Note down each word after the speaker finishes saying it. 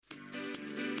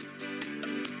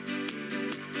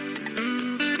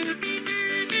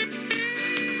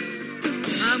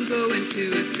going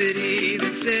to a city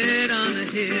that's set on a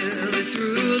hill. Its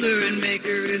ruler and maker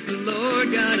is the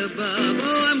Lord God above.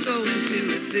 Oh, I'm going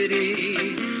to a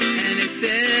city, and it's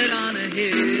set on a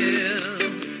hill.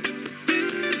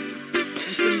 And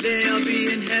someday I'll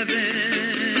be in heaven,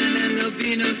 and there'll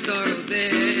be no sorrow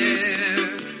there.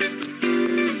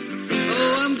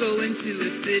 Oh, I'm going to a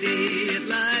city, it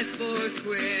lies four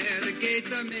square. The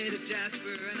gates are made of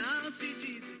jasper, and I'll see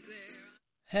Jesus there.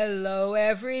 Hello,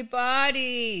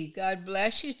 everybody. God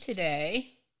bless you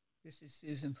today. This is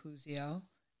Susan Puzio,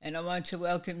 and I want to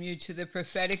welcome you to the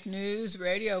Prophetic News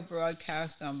Radio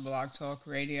broadcast on Blog Talk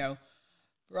Radio,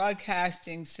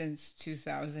 broadcasting since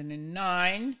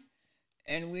 2009,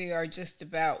 and we are just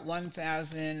about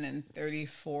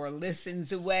 1,034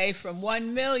 listens away from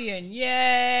 1 million.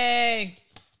 Yay!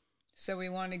 So we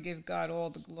want to give God all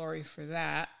the glory for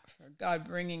that, for God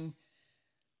bringing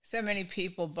so many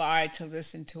people by to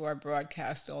listen to our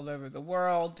broadcast all over the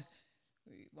world.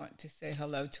 We want to say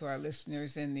hello to our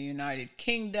listeners in the United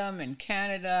Kingdom and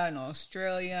Canada and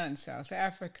Australia and South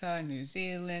Africa and New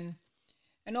Zealand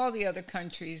and all the other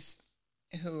countries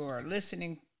who are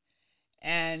listening.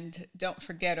 And don't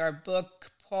forget our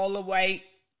book, Paula White,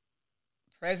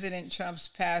 President Trump's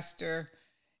Pastor,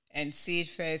 and Seed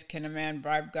Faith, Can a Man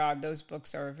Bribe God? Those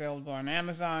books are available on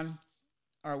Amazon.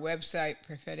 Our website,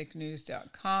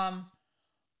 propheticnews.com,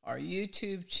 our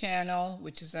YouTube channel,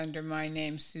 which is under my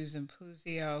name, Susan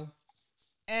Puzio,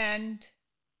 and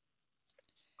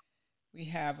we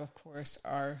have, of course,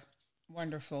 our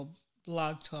wonderful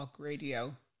Blog Talk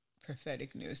Radio,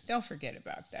 Prophetic News. Don't forget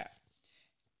about that.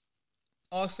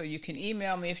 Also, you can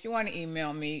email me, if you want to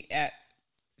email me, at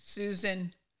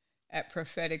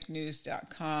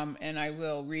susan@propheticnews.com, and I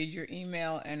will read your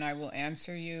email and I will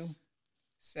answer you.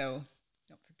 So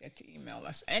don't forget to email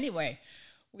us. Anyway,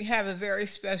 we have a very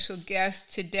special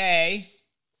guest today,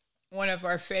 one of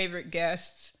our favorite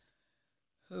guests,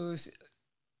 who's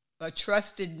a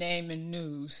trusted name in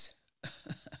news.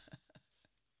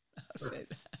 I'll say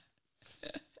that.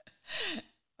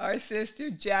 Our sister,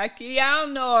 Jackie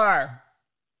Alnor.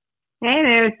 Hey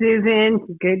there,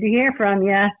 Susan. Good to hear from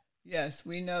you. Yes,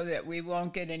 we know that we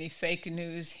won't get any fake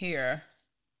news here.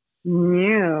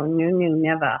 No,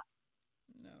 never.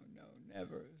 No,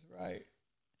 never is right.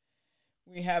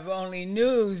 We have only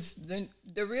news, the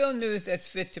real news that's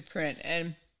fit to print.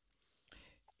 And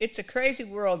it's a crazy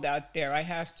world out there, I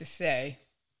have to say,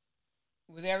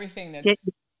 with everything that's... I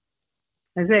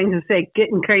was going to say,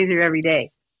 getting crazier every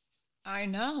day. I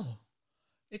know.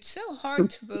 It's so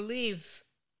hard to believe.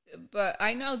 But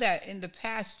I know that in the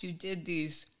past you did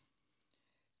these...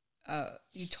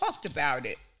 you talked about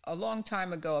it a long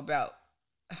time ago about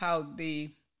how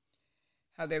they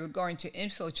were going to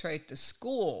infiltrate the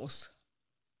schools.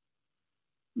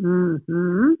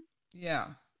 Mm-hmm.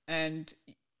 Yeah, and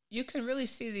you can really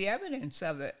see the evidence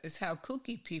of it, is how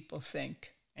kooky people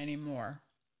think anymore.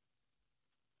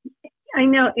 I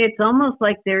know, it's almost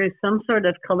like there is some sort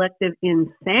of collective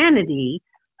insanity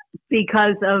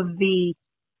because of the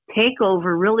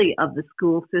takeover, really, of the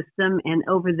school system and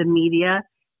over the media.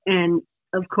 And,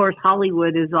 of course,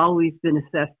 Hollywood has always been a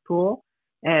cesspool.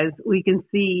 As we can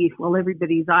see, while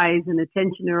everybody's eyes and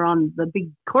attention are on the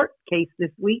big court case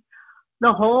this week,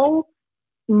 the whole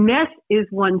mess is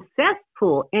one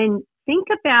cesspool. And think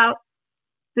about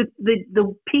the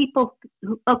people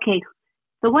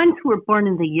the ones who were born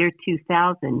in the year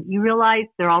 2000. You realize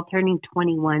they're all turning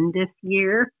 21 this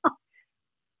year?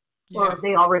 Yeah. Or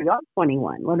they already are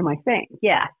 21. What am I saying?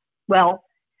 Yeah. Well,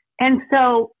 and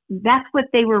so that's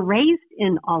what they were raised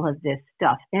in, all of this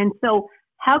stuff. And so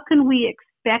how can we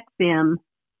expect them,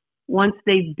 once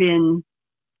they've been,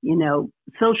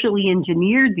 socially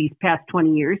engineered these past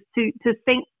 20 years, to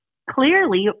think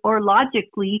clearly or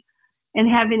logically and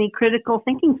have any critical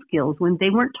thinking skills when they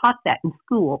weren't taught that in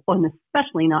school, and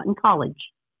especially not in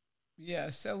college?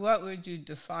 Yeah, so what would you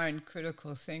define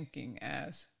critical thinking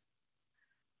as?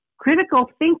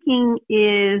 Critical thinking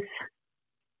is,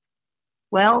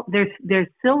 well, there's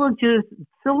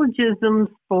syllogisms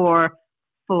for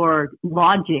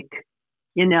logic,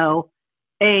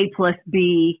 A plus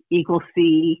B equals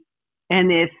C, and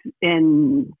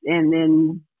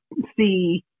then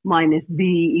C minus B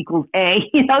equals A,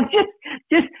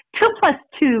 just 2 plus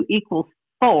 2 equals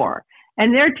 4.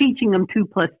 And they're teaching them 2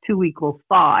 plus 2 equals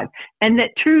 5. And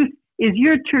that truth is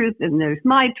your truth and there's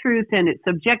my truth, and it's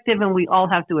subjective, and we all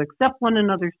have to accept one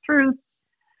another's truth.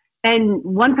 And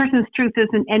one person's truth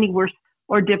isn't any worse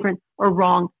or different or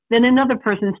wrong than another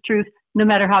person's truth, no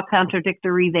matter how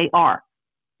contradictory they are.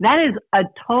 That is a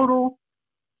total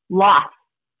loss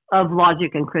of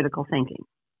logic and critical thinking.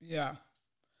 Yeah.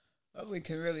 But we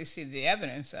can really see the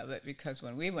evidence of it because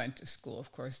when we went to school,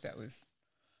 of course,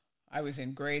 I was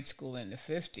in grade school in the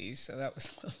 50s, so that was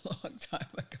a long time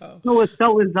ago.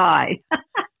 So was I.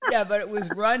 Yeah, but it was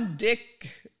run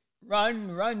Dick,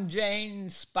 run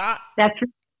Jane, Spot. That's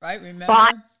right. Remember?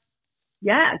 Spot.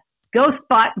 Yes. Go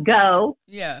Spot, go.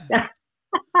 Yeah.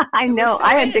 I know. So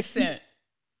innocent.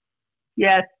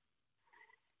 Yes.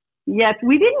 Yes.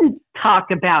 We didn't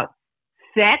talk about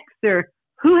sex or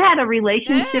who had a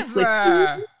relationship with who.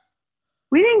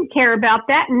 We didn't care about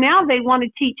that. And now they want to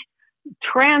teach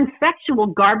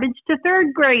transsexual garbage to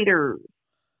third graders.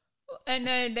 And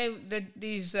then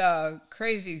these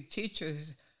crazy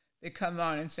teachers, they come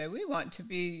on and say, we want to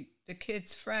be the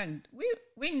kid's friend.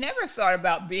 We never thought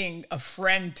about being a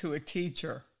friend to a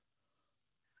teacher.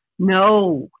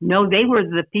 No, they were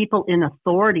the people in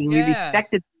authority. We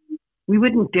respected them. We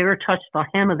wouldn't dare touch the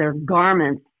hem of their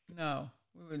garments. No,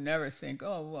 we would never think,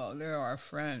 oh, well, they're our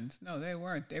friends. No, they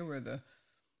weren't. They were the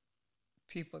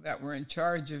people that were in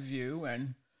charge of you,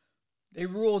 and they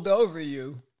ruled over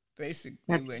you,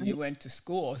 basically, when you went to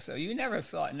school. So you never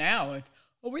thought now,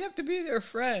 we have to be their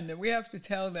friend, and we have to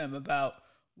tell them about,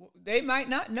 they might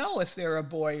not know if they're a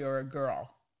boy or a girl.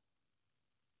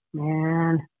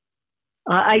 Man,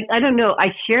 I don't know.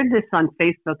 I shared this on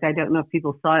Facebook. I don't know if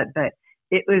people saw it, but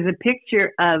it was a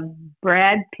picture of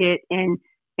Brad Pitt and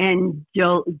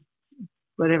Jolie's,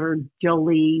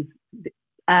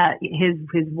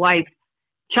 his wife's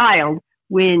child,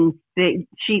 when they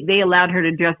allowed her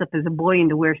to dress up as a boy and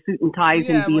to wear suit and ties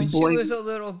and be a boy. When she was a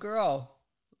little girl.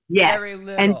 Yeah. Very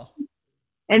little.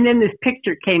 And then this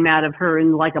picture came out of her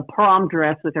in like a prom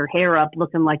dress with her hair up,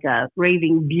 looking like a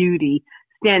raving beauty,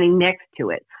 standing next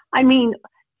to it. I mean,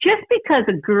 just because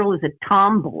a girl is a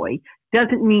tomboy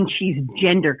doesn't mean she's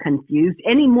gender confused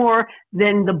any more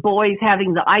than the boys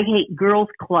having the I Hate Girls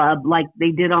Club like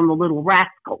they did on the Little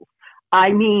Rascals.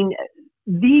 I mean,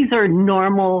 these are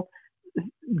normal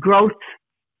growth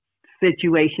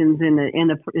situations in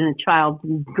a child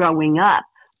growing up,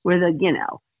 where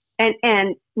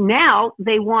and now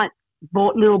they want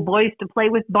little boys to play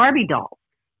with Barbie dolls.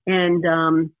 And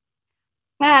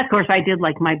of course, I did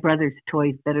like my brother's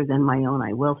toys better than my own,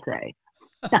 I will say.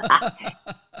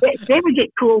 They would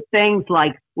get cool things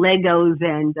like Legos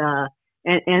and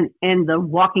the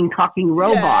walking, talking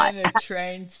robot. Yeah, and the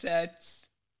train sets.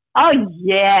 Oh,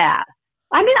 yeah.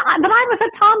 I mean, but I was a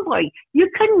tomboy. You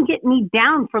couldn't get me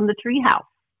down from the treehouse.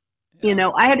 Yeah.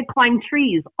 I had to climb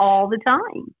trees all the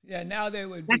time. Yeah, now they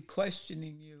would be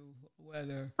questioning you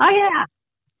whether. Oh, yeah.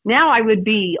 Now I would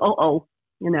be,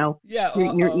 Yeah,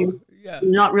 you're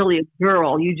not really a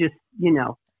girl. You just,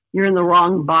 you're in the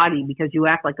wrong body because you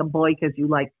act like a boy because you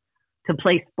like to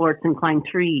play sports and climb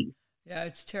trees. Yeah,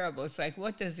 it's terrible. It's like,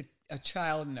 what does a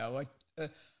child know?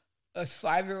 A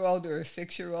 5-year-old or a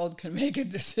 6-year-old can make a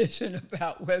decision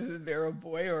about whether they're a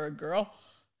boy or a girl.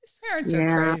 These parents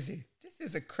are crazy. This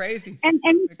is a crazy. And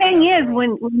the thing is,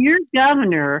 when your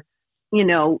governor,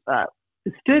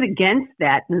 stood against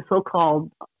that, the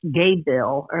so-called gay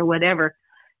bill or whatever,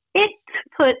 it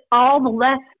put all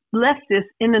the leftists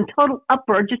in a total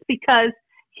uproar just because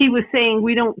he was saying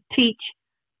we don't teach,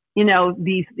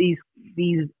 these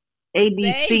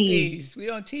ABCs. Babies. We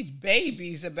don't teach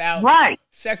babies about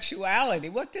sexuality.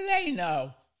 What do they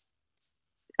know?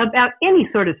 About any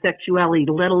sort of sexuality,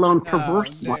 let alone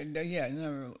perverse one.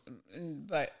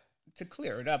 But to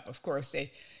clear it up, of course,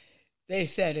 they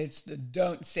said it's the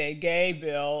Don't Say Gay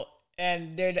bill,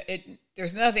 and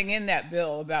there's nothing in that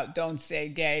bill about don't say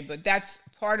gay, but that's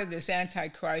part of this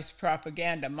Antichrist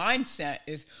propaganda mindset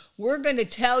is we're going to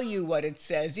tell you what it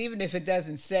says, even if it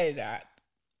doesn't say that.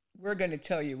 We're going to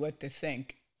tell you what to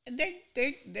think. And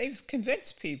they've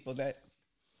convinced people that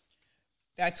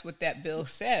that's what that bill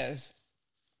says.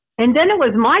 And then it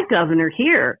was my governor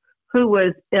here who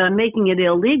was making it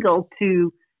illegal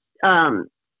to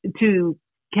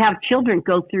have children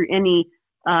go through any,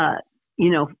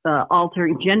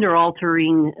 gender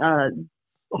altering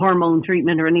hormone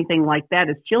treatment or anything like that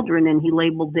as children, and he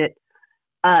labeled it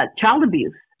child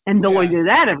abuse. And the way to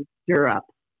that ever stir up.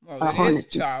 Well, it is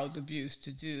child abuse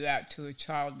to do that to a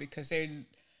child because they're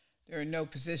in no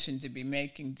position to be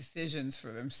making decisions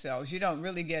for themselves. You don't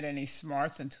really get any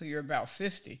smarts until you're about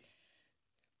 50.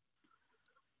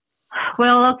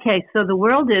 Well, okay, so the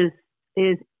world is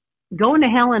going to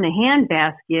hell in a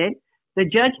handbasket. The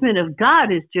judgment of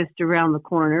God is just around the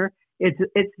corner.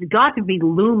 It's got to be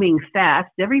looming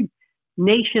fast. Every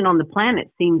nation on the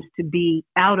planet seems to be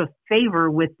out of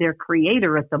favor with their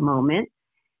creator at the moment.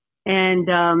 And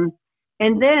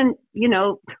then,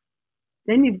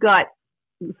 then you've got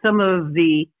some of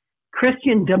the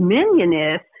Christian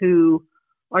dominionists who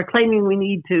are claiming we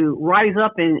need to rise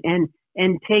up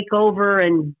and take over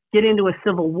and get into a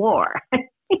civil war.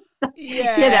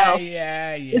 Yeah,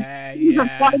 yeah.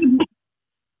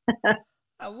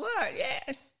 What? Yeah,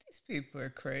 these people are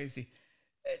crazy.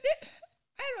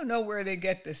 I don't know where they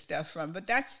get this stuff from, but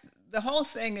that's the whole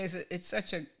thing. It's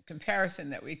such a comparison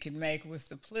that we can make with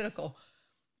the political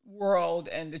world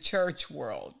and the church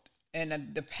world,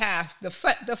 and the path, the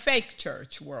fake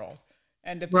church world,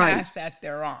 and the path that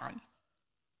they're on.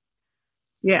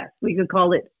 Yes, we could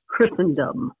call it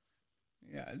Christendom.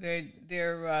 Yeah,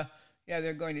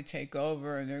 they're going to take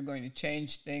over, and they're going to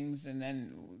change things, and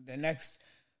then with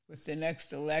the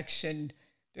next election,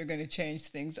 they're going to change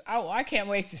things. Oh, I can't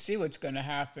wait to see what's going to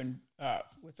happen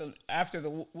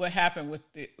what happened with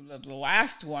the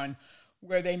last one,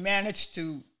 where they managed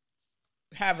to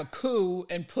have a coup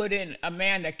and put in a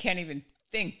man that can't even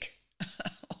think.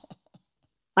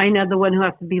 I know, the one who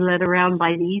has to be led around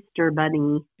by the Easter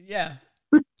Bunny. Yeah.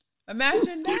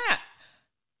 Imagine that.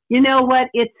 You know what?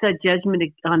 It's a judgment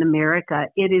on America.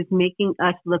 It is making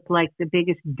us look like the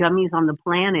biggest dummies on the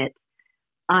planet.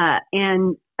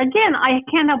 And again, I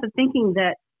can't help but thinking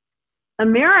that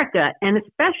America, and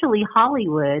especially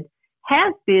Hollywood,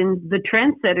 has been the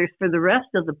trendsetters for the rest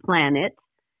of the planet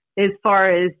as far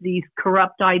as these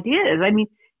corrupt ideas. I mean,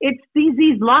 it's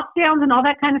these lockdowns and all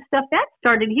that kind of stuff that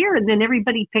started here, and then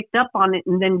everybody picked up on it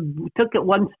and then took it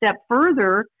one step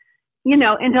further,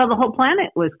 until the whole planet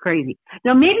was crazy.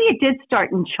 Now, maybe it did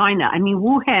start in China. I mean,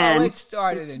 Wuhan. Oh, it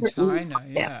started in China,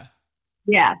 yeah.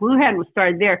 Yeah, Wuhan was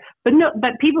started there, but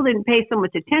people didn't pay so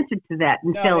much attention to that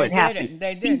until it happened.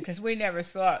 They didn't, because we never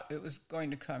thought it was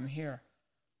going to come here.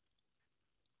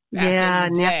 Back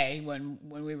in the day, when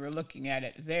we were looking at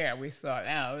it there, we thought,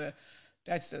 oh,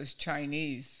 that's those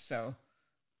Chinese. So,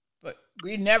 but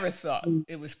we never thought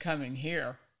it was coming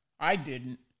here. I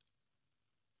didn't.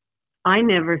 I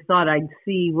never thought I'd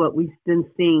see what we've been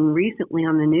seeing recently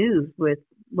on the news with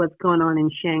what's going on in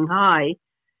Shanghai,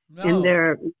 and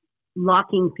they're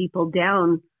locking people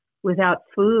down without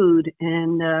food,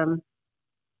 and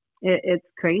it's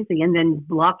crazy. And then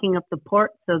blocking up the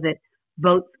port so that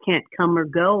boats can't come or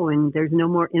go, and there's no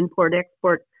more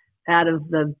import-export out of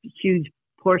the huge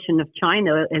portion of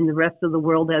China, and the rest of the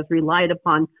world has relied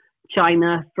upon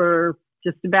China for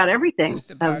just about everything.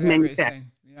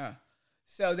 Yeah.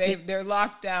 So they're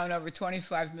locked down over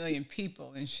 25 million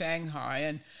people in Shanghai,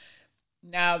 and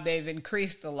now they've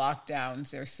increased the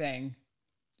lockdowns. They're saying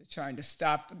they're trying to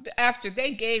stop. After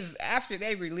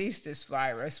they released this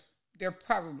virus, they're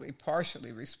probably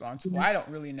partially responsible. I don't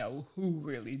really know who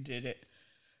really did it,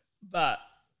 but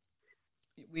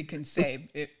we can say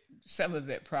some of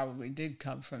it probably did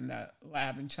come from the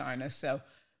lab in China. So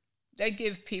they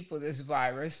give people this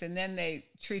virus, and then they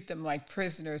treat them like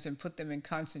prisoners and put them in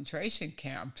concentration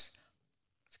camps.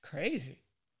 It's crazy.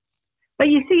 But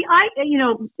you see,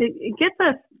 it gets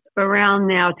us around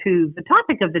now to the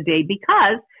topic of the day,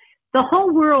 because the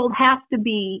whole world has to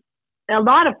be, a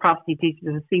lot of prophecy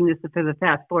teachers have seen this for the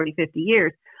past 40, 50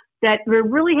 years, that we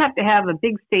really have to have a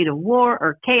big state of war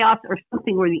or chaos or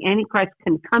something where the Antichrist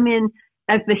can come in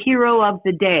as the hero of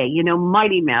the day,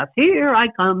 Mighty Mouse, here I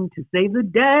come to save the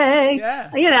day,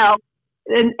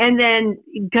 and then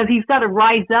because he's got to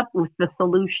rise up with the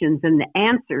solutions and the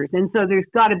answers. And so there's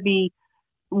got to be,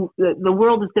 the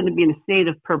world is going to be in a state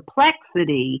of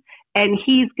perplexity, and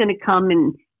he's going to come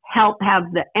and help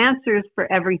have the answers for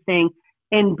everything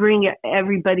and bring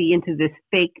everybody into this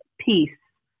fake peace,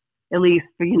 at least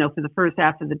for the first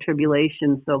half of the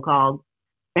tribulation, so-called.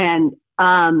 And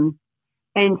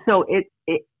so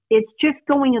it's just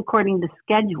going according to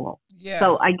schedule. Yeah.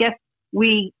 So I guess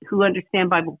we who understand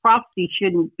Bible prophecy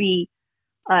shouldn't be,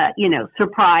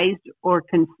 surprised or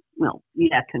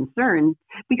concerned,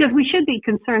 because we should be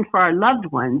concerned for our loved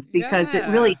ones, because it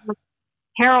really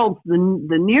heralds the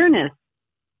nearness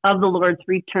of the Lord's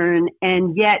return.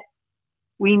 And yet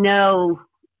we know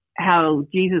how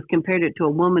Jesus compared it to a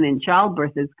woman in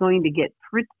childbirth. It's going to get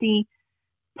pretty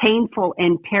painful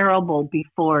and terrible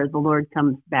before the Lord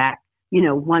comes back.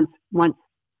 Once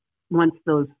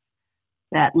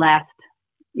that last,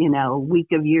 week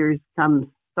of years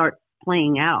starts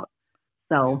playing out.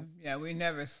 So yeah, we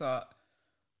never thought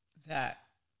that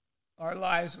our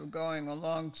lives were going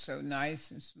along so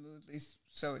nice and smoothly,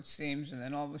 so it seems, and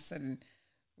then all of a sudden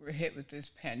we're hit with this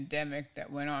pandemic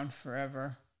that went on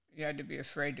forever. You had to be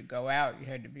afraid to go out. You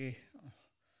had to be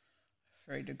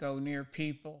afraid to go near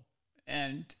people.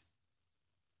 And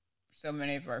so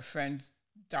many of our friends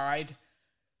died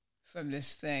from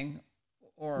this thing,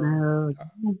 or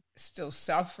still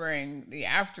suffering the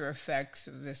after effects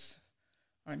of this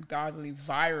ungodly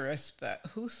virus. But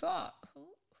who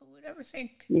would would ever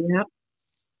think? Yeah.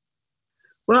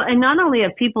 Well, and not only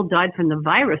have people died from the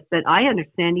virus, but I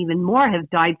understand even more have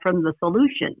died from the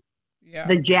solution,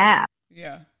 the jab.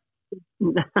 Yeah.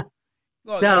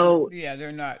 So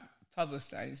they're not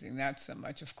publicizing that so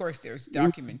much. Of course, there's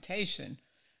documentation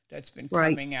that's been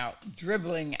coming out,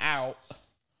 dribbling out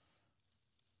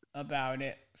about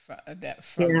it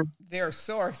from their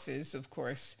sources, of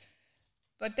course.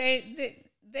 But they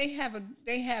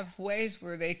have ways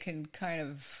where they can kind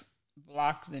of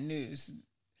block the news.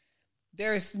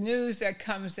 There's news that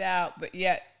comes out, but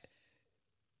yet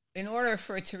in order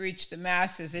for it to reach the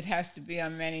masses, it has to be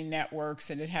on many networks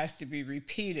and it has to be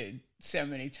repeated so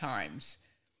many times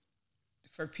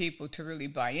for people to really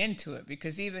buy into it.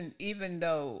 Because even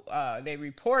though they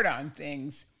report on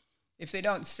things, if they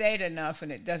don't say it enough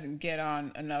and it doesn't get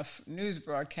on enough news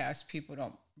broadcasts, people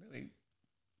don't really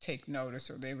take notice,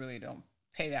 or they really don't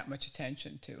pay that much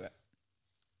attention to it.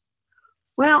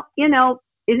 Well, it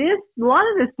is, a lot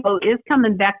of this though is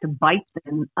coming back to bite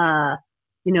them.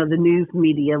 The news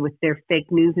media with their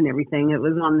fake news and everything. It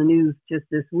was on the news just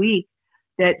this week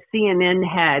that CNN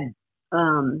had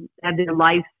their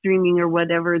live streaming or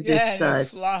whatever. And it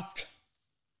flopped.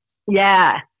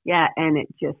 Yeah, and it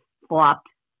just flopped.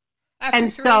 After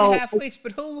 3.5 weeks,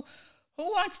 but who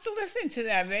wants to listen to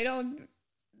them? They don't.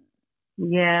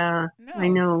 Yeah, no. I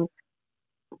know.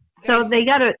 So they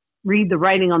got to read the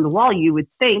writing on the wall, you would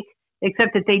think,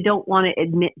 except that they don't want to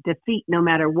admit defeat no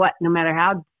matter what, no matter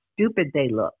how stupid they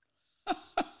look.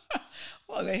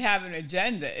 Well, they have an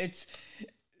agenda.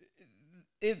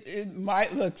 It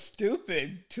might look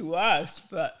stupid to us,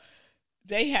 but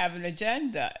they have an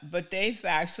agenda. But they've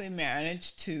actually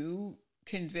managed to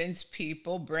convince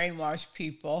people, brainwash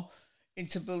people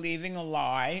into believing a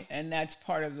lie, and that's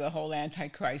part of the whole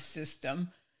Antichrist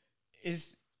system,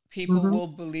 is people will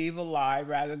believe a lie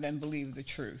rather than believe the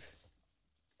truth.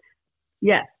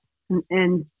 Yes,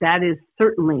 and that is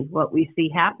certainly what we see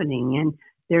happening, and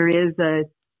there is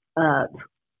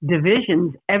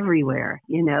divisions everywhere.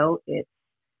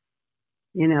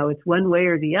 It's one way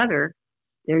or the other.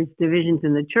 There's divisions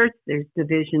in the church, there's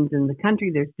divisions in the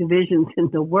country, there's divisions in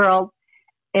the world,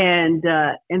 and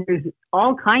there's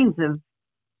all kinds of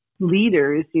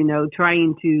leaders,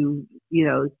 trying to,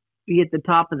 be at the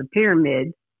top of the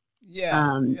pyramid.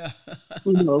 Yeah. And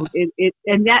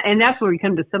that's where we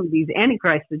come to some of these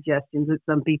Antichrist suggestions with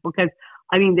some people, because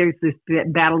there's this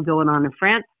battle going on in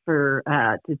France for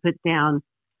to put down.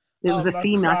 It was a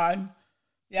female.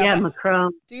 Yeah,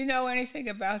 Macron. Do you know anything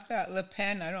about that, Le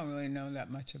Pen? I don't really know that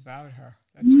much about her.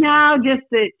 No, just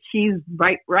that she's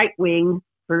right wing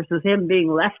versus him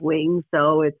being left wing.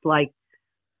 So it's like,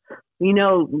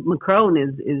 Macron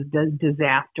is a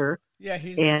disaster. Yeah,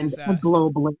 he's a disaster. A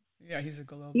globalist. Yeah, he's a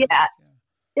globalist. Yeah.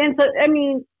 And so,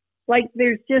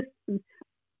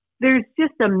 there's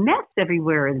just a mess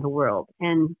everywhere in the world.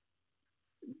 And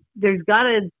there's got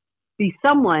to be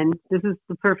someone, this is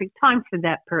the perfect time for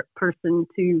that person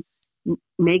to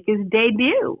make his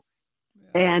debut.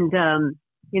 Yeah. And,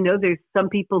 there's some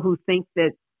people who think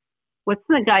that, what's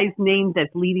the guy's name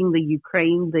that's leading the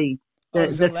Ukraine, the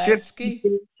Zelensky?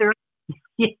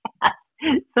 Yeah.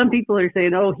 Some people are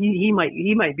saying, he might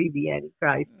be the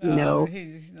Antichrist,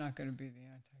 He's not going to be the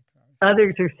Antichrist.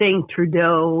 Others are saying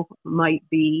Trudeau might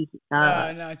be.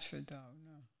 Not Trudeau,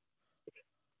 no.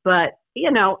 But,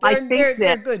 I think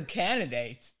they're good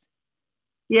candidates.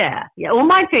 Yeah. Well,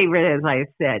 my favorite, as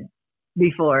I've said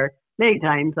before many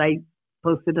times, I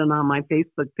posted it on my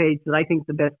Facebook page, that I think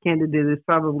the best candidate is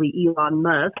probably Elon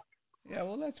Musk. Yeah,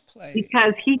 well, let's play.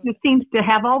 Because he just seems to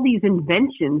have all these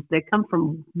inventions that come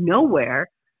from nowhere.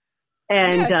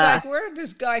 And it's like, where did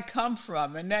this guy come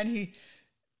from? And then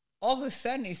all of a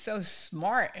sudden, he's so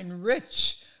smart and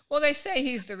rich. Well, they say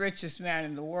he's the richest man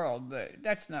in the world, but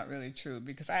that's not really true,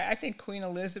 because I think Queen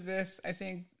Elizabeth, I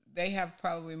think they have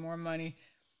probably more money.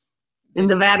 In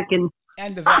the Vatican.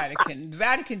 And the Vatican. The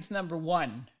Vatican's number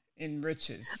one in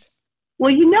riches.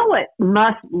 Well, you know what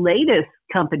Musk's latest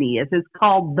company is? It's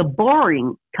called the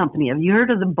Boring Company. Have you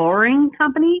heard of the Boring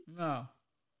Company? No.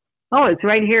 Oh, it's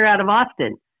right here out of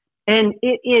Austin. And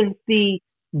it is the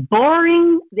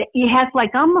boring, it has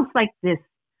almost like this,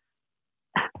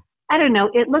 I don't know,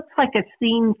 it looks like a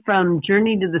scene from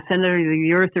Journey to the Center of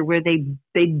the Earth, or where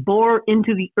they bore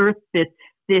into the earth this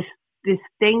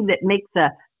thing that makes a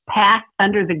path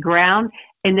under the ground,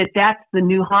 and that's the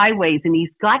new highways. And he's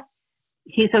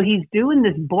doing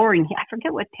this boring. I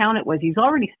forget what town it was. He's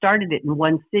already started it in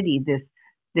one city.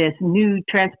 This new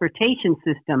transportation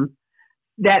system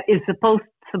that is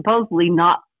supposedly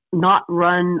not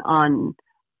run on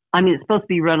I mean, it's supposed to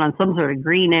be run on some sort of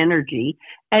green energy.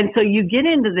 And so you get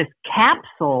into this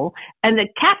capsule, and the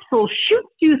capsule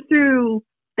shoots you through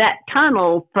that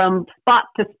tunnel from spot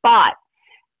to spot.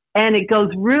 And it goes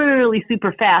really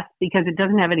super fast because it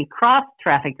doesn't have any cross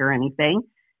traffic or anything.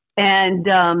 And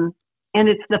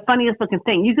it's the funniest looking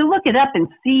thing. You can look it up and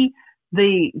see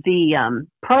the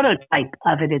prototype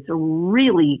of it. It's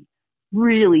really,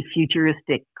 really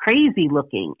futuristic, crazy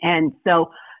looking. And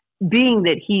so, being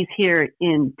that he's here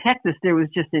in Texas, there was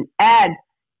just an ad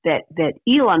that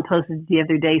Elon posted the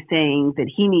other day saying that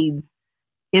he needs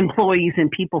employees and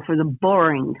people for the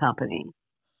Boring Company.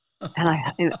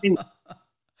 And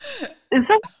and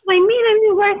so I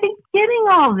mean, where is he getting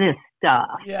all this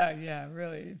stuff? Yeah,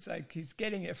 really. It's like he's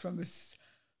getting it from a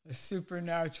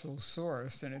supernatural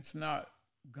source, and it's not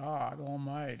God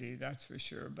Almighty, that's for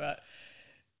sure. But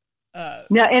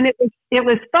no, and it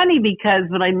was funny because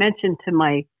when I mentioned to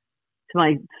my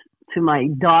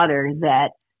daughter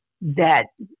that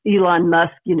Elon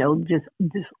Musk,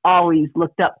 just always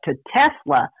looked up to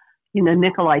Tesla,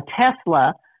 Nikola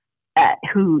Tesla,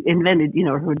 who invented,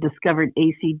 who discovered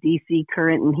AC/DC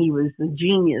current, and he was a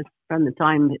genius at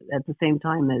the same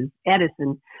time as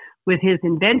Edison with his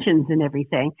inventions and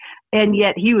everything. And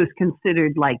yet he was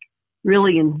considered like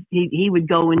really, he would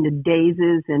go into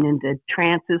dazes and into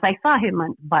trances. I saw him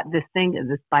on this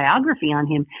biography on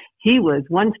him. He was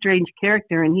one strange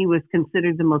character, and he was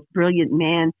considered the most brilliant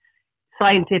man,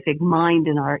 scientific mind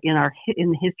in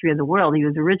the history of the world. He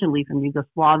was originally from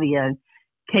Yugoslavia and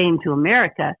came to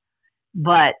America.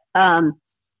 But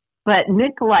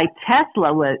Nikola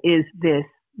Tesla is this,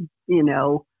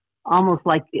 almost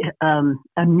like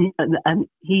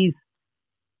he's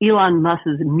Elon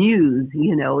Musk's muse,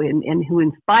 and who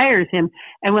inspires him.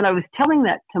 And when I was telling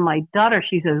that to my daughter,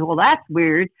 she says, "Well, that's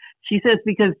weird." She says,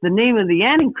 "Because the name of the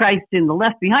Antichrist in the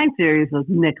Left Behind series was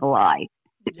Nikolai."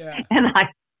 Yeah. And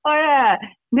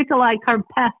Nikolai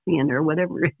Carpassian or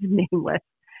whatever his name was.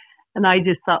 And I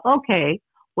just thought, okay,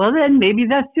 well then maybe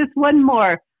that's just one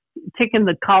more tick in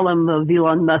the column of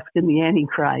Elon Musk and the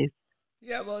Antichrist.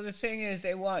 Yeah, well, the thing is,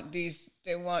 they want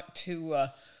to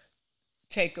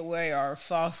take away our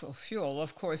fossil fuel.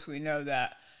 Of course, we know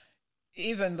that.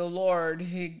 Even the Lord,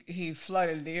 he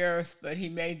flooded the earth, but he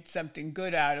made something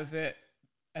good out of it,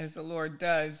 as the Lord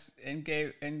does, and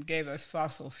gave us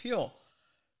fossil fuel.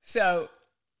 So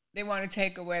they want to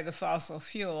take away the fossil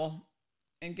fuel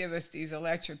and give us these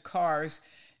electric cars.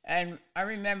 And I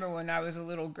remember when I was a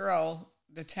little girl,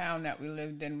 the town that we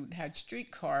lived in had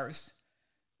streetcars,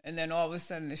 and then all of a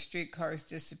sudden the streetcars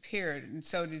disappeared, and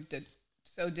so did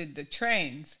the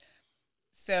trains.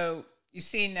 So you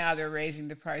see now they're raising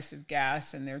the price of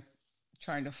gas, and they're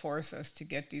trying to force us to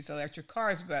get these electric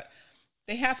cars, but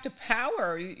they have to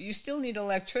power. You still need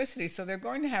electricity, so they're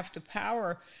going to have to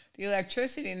power the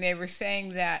electricity. And they were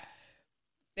saying that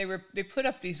they put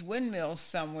up these windmills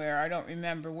somewhere. I don't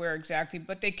remember where exactly,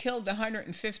 but they killed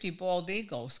 150 bald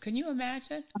eagles. Can you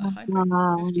imagine? 150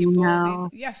 bald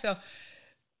eagles. Yeah, so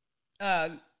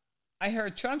I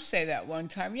heard Trump say that one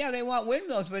time. Yeah, they want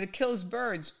windmills, but it kills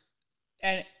birds.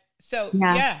 And so,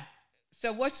 yeah.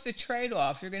 So what's the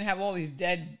trade-off? You're going to have all these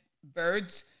dead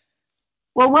birds?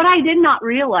 Well, what I did not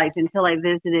realize until I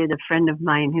visited a friend of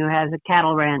mine who has a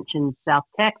cattle ranch in South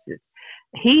Texas,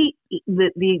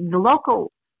 the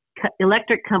local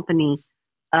electric company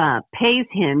pays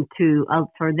him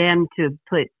for them to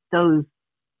put those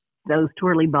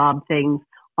twirly bob things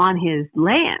on his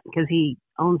land because he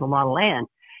owns a lot of land.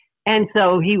 And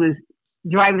so he was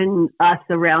driving us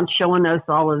around, showing us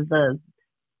all of the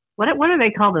what do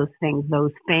they call those things?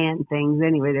 Those fan things.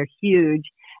 Anyway, they're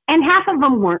huge. And half of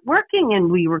them weren't working,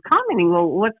 and we were commenting, well,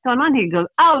 what's going on here? He goes,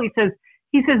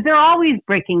 he says, they're always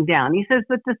breaking down. He says,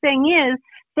 but the thing is,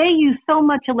 they use so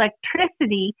much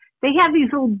electricity. They have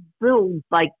these little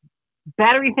like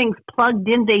battery things plugged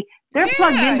in. They're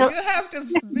plugged into.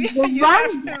 You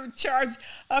have to charge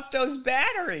up those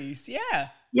batteries. Yeah.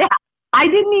 Yeah. I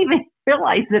didn't even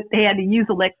realize that they had to use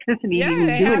electricity to do anything.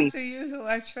 Yeah, they have to use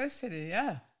electricity,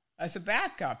 yeah, as a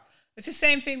backup. It's the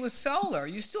same thing with solar.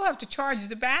 You still have to charge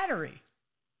the battery.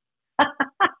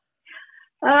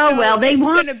 Well, they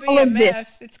want to be a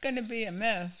mess. It's going to be a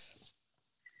mess.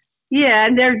 Yeah,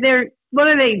 and they're what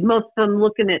are they? Most of them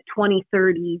looking at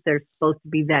 2030. They're supposed to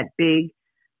be that big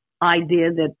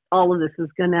idea that all of this is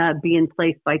going to be in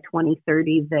place by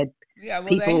 2030. That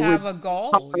they have a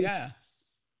goal.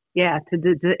 Yeah,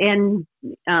 to end,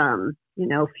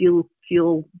 fuel.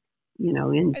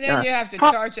 And then you have to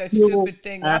charge that stupid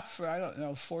thing up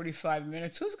for, 45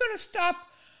 minutes. Who's going to stop?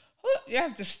 You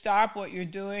have to stop what you're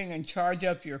doing and charge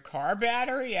up your car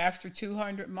battery after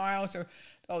 200 miles. Or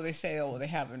they say, they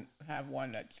have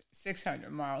one that's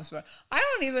 600 miles. But I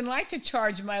don't even like to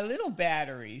charge my little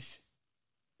batteries.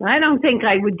 I don't think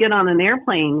I would get on an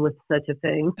airplane with such a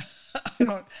thing. I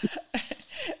don't.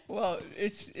 Well,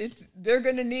 they're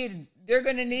going to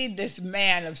need this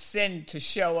man of sin to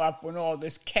show up when all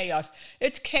this chaos.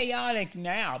 It's chaotic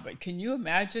now, but can you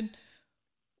imagine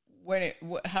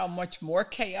how much more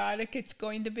chaotic it's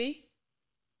going to be?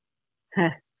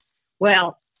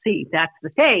 Well, see, that's the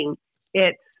thing.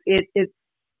 It's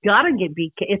got to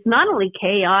be. It's not only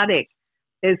chaotic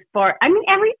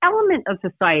every element of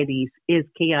society is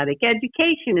chaotic.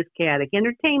 Education is chaotic.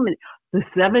 Entertainment, the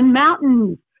seven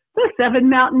mountain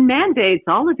mandates,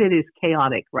 all of it is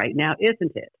chaotic right now,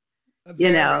 isn't it?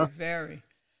 Very.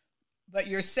 But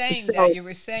you were saying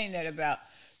that about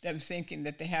them thinking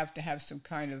that they have to have some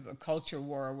kind of a culture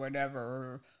war or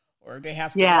whatever, or they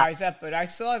have to rise up. But I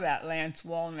saw that Lance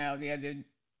Wallnau the other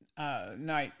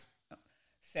night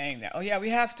saying that, we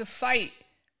have to fight.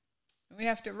 We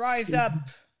have to rise up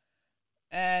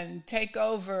and take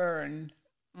over. And,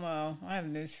 well, I have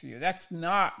news for you. That's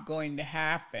not going to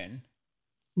happen.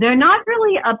 They're not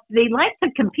really they like to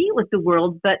compete with the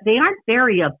world, but they aren't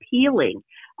very appealing.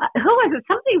 Who was it?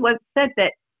 Somebody once said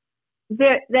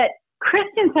that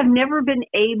Christians have never been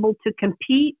able to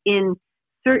compete in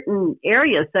certain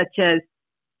areas, such as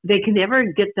they can never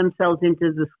get themselves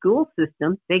into the school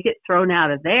system. They get thrown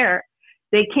out of there.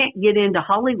 They can't get into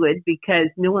Hollywood because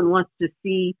no one wants to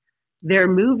see their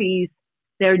movies.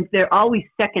 They're always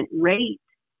second rate,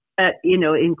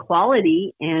 in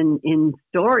quality and in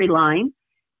storyline.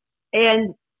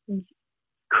 And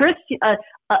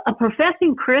a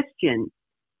professing Christian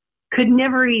could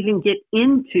never even get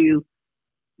into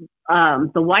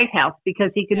the White House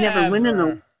because he could never win in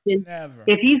the Never.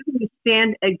 If he's going to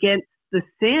stand against the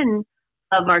sin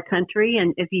of our country,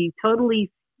 and if he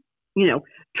totally,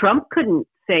 Trump couldn't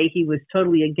say he was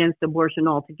totally against abortion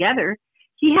altogether.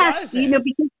 He has,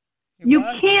 because you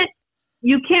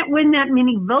can't win that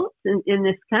many votes in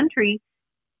this country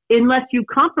unless you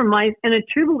compromise, and a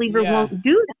true believer won't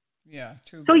do that. Yeah,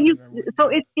 true. So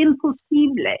it's impossible.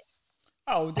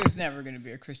 Oh, there's never going to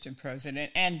be a Christian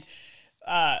president, and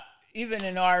even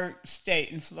in our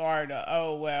state in Florida,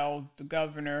 the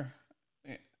governor,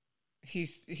 he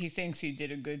thinks he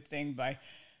did a good thing by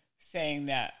saying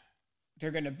that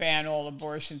they're going to ban all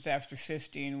abortions after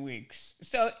 15 weeks.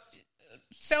 So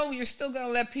you're still going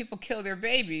to let people kill their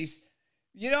babies.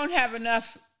 You don't have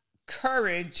enough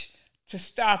courage to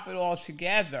stop it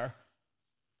altogether.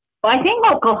 Well, I think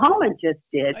Oklahoma just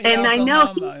did, and I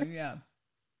know.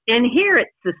 And here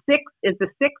it's a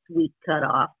 6-week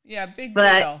cutoff. Yeah, big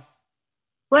deal.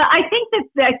 Well, I think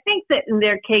that in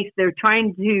their case they're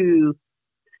trying to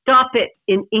stop it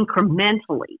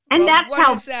incrementally, and that's what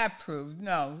does that prove?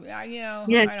 No, I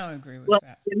don't agree with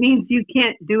that. It means you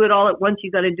can't do it all at once.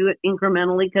 You got to do it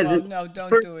incrementally don't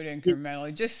do it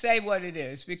incrementally. Just say what it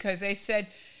is, because they said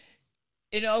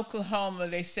in Oklahoma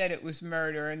they said it was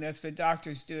murder, and if the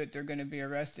doctors do it, they're going to be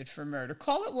arrested for murder.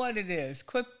 Call it what it is.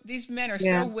 Quit. These men are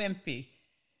so wimpy.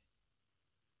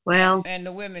 Well, and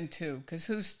the women too, because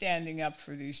who's standing up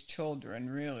for these children,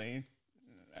 really?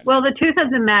 Well, the truth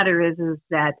of the matter is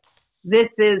that this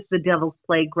is the devil's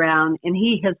playground, and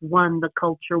he has won the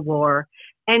culture war.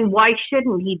 And why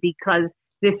shouldn't he? Because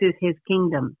this is his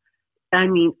kingdom. I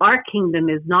mean, our kingdom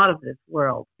is not of this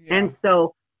world. Yeah. And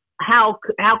so how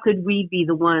could we be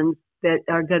the ones that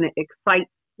are going to excite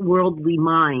worldly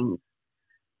minds?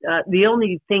 The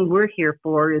only thing we're here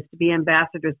for is to be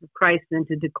ambassadors of Christ and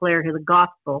to declare the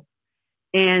gospel,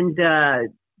 and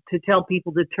to tell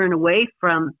people to turn away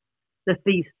from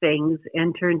these things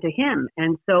and turn to him.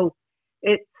 And so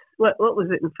it's what was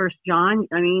it in 1 John?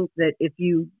 I mean, that if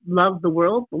you love the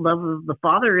world, the love of the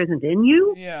Father isn't in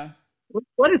you. Yeah.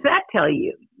 What does that tell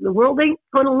you? The world ain't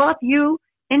going to love you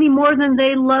any more than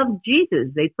they love Jesus.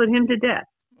 They put him to death.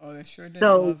 Oh, they sure didn't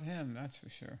love him, that's for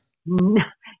sure.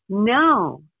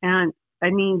 No. And I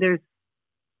mean,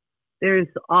 there's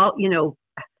all,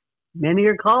 many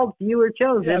are called, few are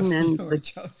chosen. Yeah, few are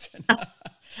chosen.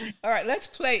 All right, let's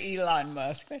play Elon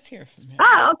Musk. Let's hear from him.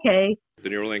 Oh, okay. The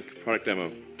Neuralink product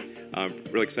demo. I'm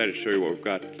really excited to show you what we've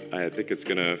got. I think it's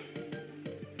going to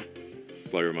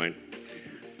blow your mind.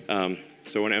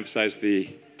 So I want to emphasize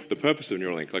the purpose of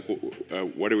Neuralink. Like,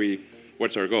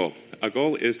 what's our goal? Our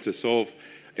goal is to solve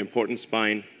important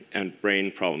spine and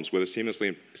brain problems with a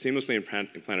seamlessly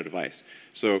implanted device.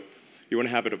 So you want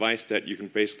to have a device that you can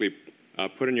basically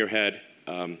put in your head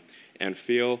and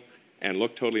feel and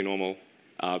look totally normal,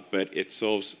 but it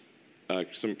solves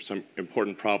some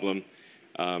important problem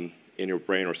in your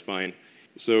brain or spine.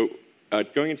 So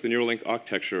going into the Neuralink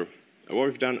architecture, what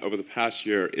we've done over the past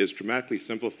year is dramatically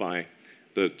simplify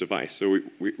the device. So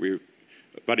we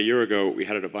about a year ago, we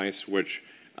had a device which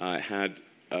had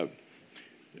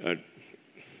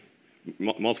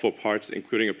multiple parts,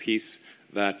 including a piece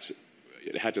that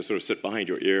had to sort of sit behind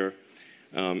your ear,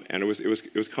 and it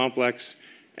was complex,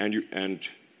 and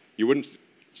you wouldn't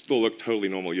still look totally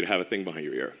normal. You'd have a thing behind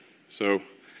your ear. So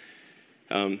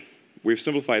we've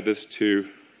simplified this to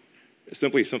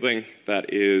simply something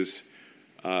that is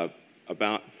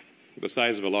about the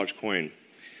size of a large coin,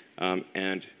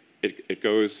 and it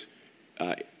goes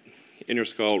in your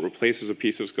skull, replaces a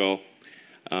piece of skull,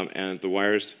 and the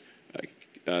wires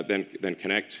then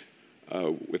connect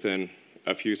within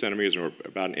a few centimeters or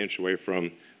about an inch away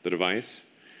from the device.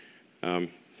 And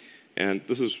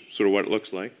this is sort of what it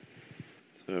looks like.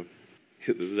 So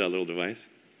this is our little device.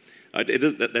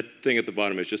 That thing at the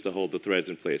bottom is just to hold the threads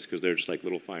in place because they're just like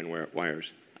little fine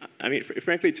wires. I mean,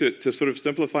 frankly, to sort of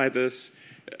simplify this,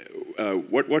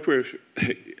 what we're,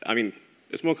 I mean,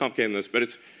 it's more complicated than this, but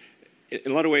it's, in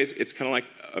a lot of ways, it's kind of like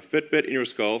a Fitbit in your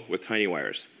skull with tiny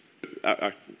wires.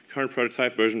 Our current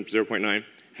prototype, version 0.9,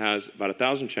 has about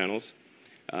 1,000 channels,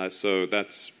 so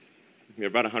that's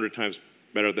about 100 times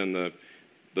better than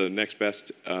the next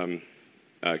best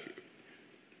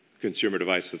consumer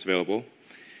device that's available.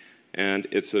 And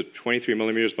it's a 23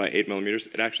 millimeters by 8 millimeters.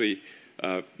 It actually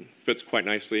fits quite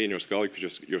nicely in your skull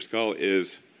because your skull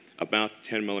is about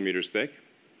 10 millimeters thick.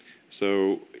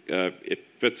 So it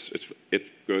fits,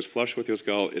 it goes flush with your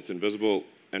skull, it's invisible,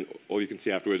 and all you can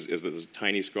see afterwards is there's a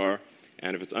tiny scar.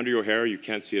 And if it's under your hair, you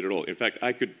can't see it at all. In fact,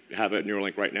 I could have a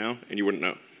Neuralink right now, and you wouldn't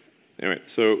know. Anyway,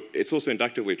 so it's also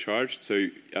inductively charged. So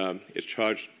it's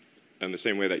charged in the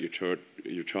same way that you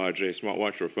charge a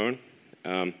smartwatch or a phone.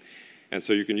 And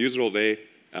so you can use it all day,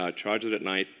 charge it at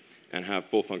night, and have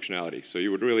full functionality. So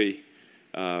you would really,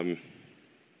 it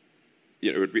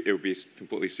would be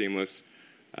completely seamless,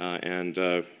 and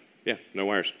no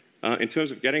wires. In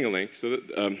terms of getting a link, so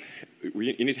that,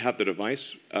 you need to have the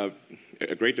device, a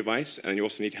great device, and you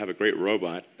also need to have a great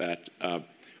robot that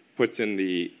puts in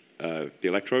the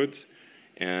electrodes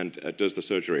and does the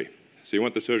surgery. So you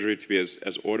want the surgery to be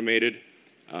as automated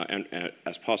and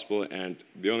as possible, and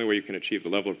the only way you can achieve the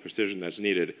level of precision that's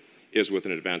needed is with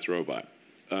an advanced robot.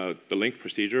 The link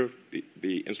procedure,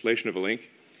 the installation of a link,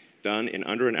 done in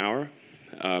under an hour.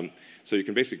 So you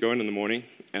can basically go in the morning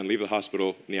and leave the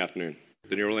hospital in the afternoon.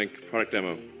 The Neuralink product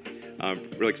demo. I'm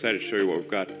really excited to show you what we've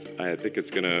got. I think it's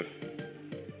going to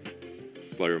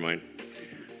blow your mind.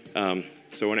 So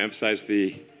I want to emphasize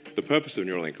the purpose of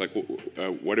Neuralink. Like,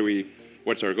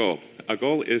 what's our goal? Our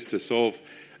goal is to solve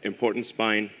important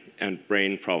spine and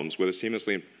brain problems with a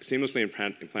seamlessly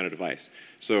implanted device.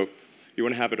 So you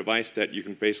want to have a device that you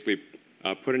can basically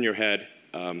put in your head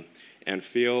and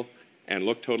feel and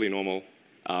look totally normal,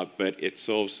 but it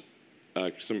solves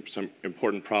some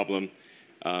important problem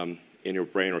in your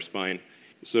brain or spine.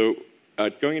 So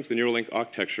going into the Neuralink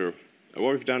architecture,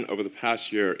 what we've done over the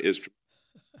past year is...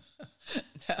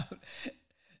 Now,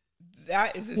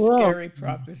 that is a scary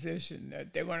proposition,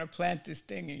 that they want to plant this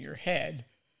thing in your head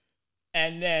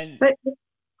and then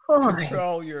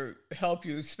help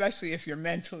you, especially if you're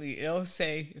mentally ill,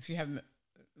 say if you have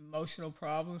emotional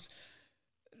problems.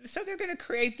 So they're going to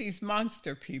create these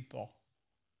monster people.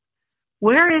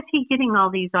 Where is he getting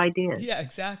all these ideas? Yeah,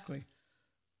 exactly.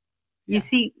 You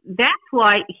see, that's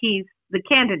why he's the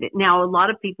candidate. Now, a lot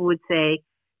of people would say,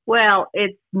 well,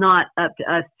 it's not up to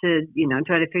us to,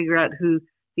 try to figure out who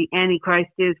the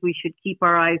Antichrist is. We should keep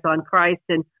our eyes on Christ.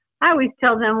 And I always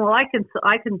tell them, well, I can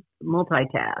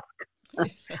multitask.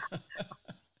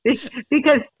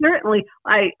 Because certainly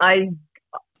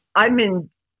I'm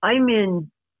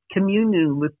in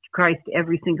communion with Christ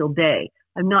every single day.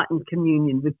 I'm not in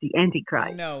communion with the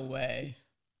Antichrist. No way.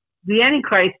 The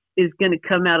Antichrist is going to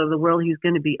come out of the world. He's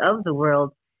going to be of the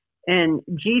world. And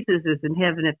Jesus is in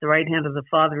heaven at the right hand of the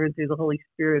Father, and through the Holy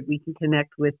Spirit we can connect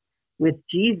with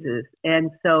Jesus. And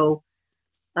so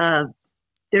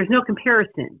there's no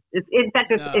comparison. In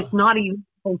fact, it's not even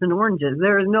apples and oranges.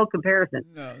 There is no comparison.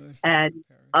 No, and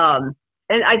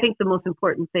I think the most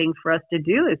important thing for us to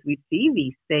do is we see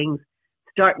these things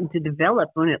starting to develop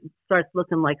when it starts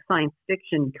looking like science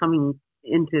fiction coming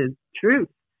into truth,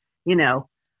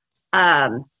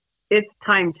 it's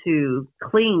time to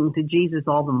cling to Jesus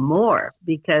all the more,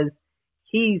 because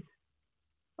he's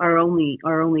our only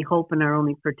hope and our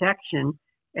only protection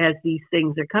as these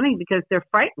things are coming, because they're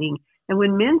frightening. And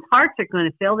when men's hearts are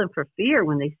going to fail them for fear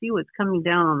when they see what's coming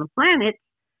down on the planet,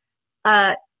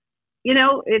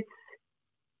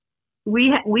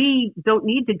 we don't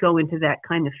need to go into that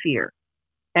kind of fear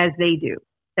as they do,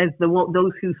 as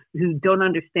those who don't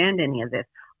understand any of this.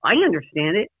 I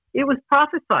understand it. It was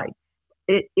prophesied.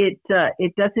 It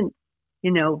doesn't,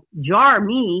 jar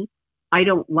me. I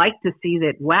don't like to see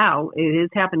that, wow, it is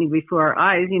happening before our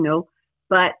eyes,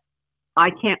 but I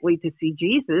can't wait to see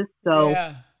Jesus.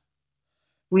 So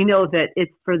we know that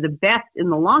it's for the best in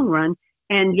the long run.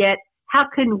 And yet, how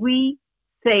can we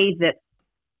say that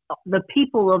the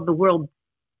people of the world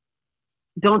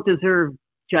don't deserve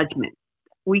judgment?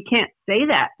 We can't say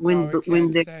that when they're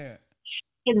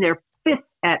shaking their fists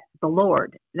at the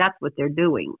Lord. That's what they're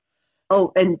doing.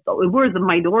 Oh, and we're the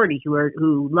minority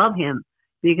who love him,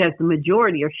 because the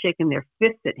majority are shaking their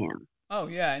fists at him. Oh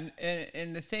yeah,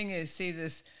 and the thing is, see,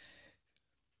 this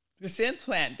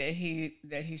implant that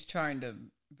he's trying to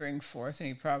bring forth, and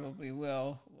he probably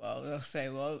will. Well, they'll say,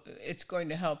 well, it's going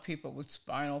to help people with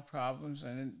spinal problems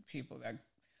and people that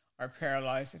are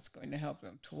paralyzed. It's going to help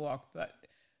them to walk. But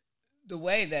the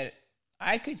way that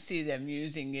I could see them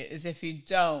using it is if you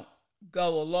don't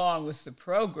go along with the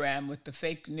program, with the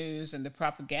fake news and the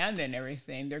propaganda and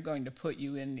everything, they're going to put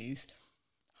you in these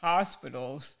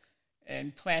hospitals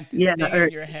and plant this thing in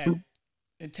your head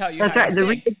and tell you that's how right.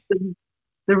 to think.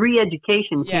 The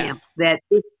re-education camps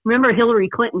remember Hillary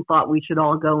Clinton thought we should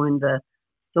all go in the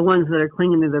ones that are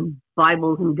clinging to their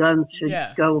Bibles and guns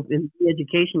should go in the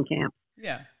education camps.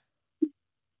 Yeah.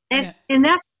 And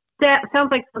that sounds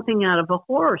like something out of a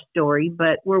horror story,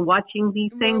 but we're watching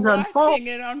these things unfold. We're watching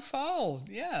it unfold,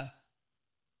 yeah.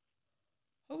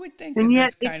 Who would think of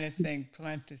this kind of thing,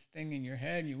 plant this thing in your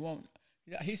head, you won't.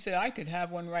 He said, I could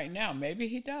have one right now. Maybe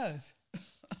he does.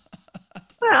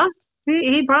 Well,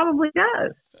 he probably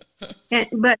does.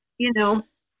 But,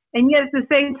 and yet at the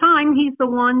same time, he's the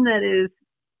one that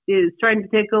is trying to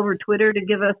take over Twitter to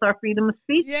give us our freedom of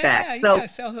speech back.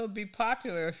 So he'll be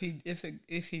popular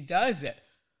if he does it.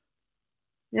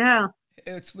 Yeah.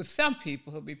 It's with some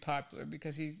people he'll be popular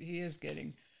because he is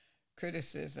getting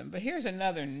criticism. But here's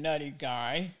another nutty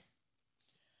guy,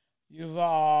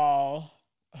 Yuval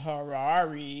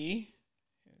Harari.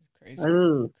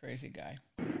 Crazy guy.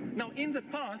 Now, in the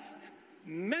past,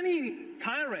 many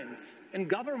tyrants and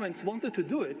governments wanted to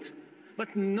do it,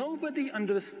 but nobody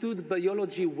understood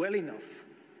biology well enough.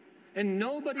 And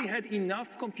nobody had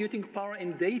enough computing power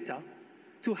and data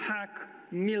to hack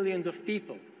millions of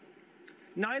people.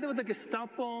 Neither the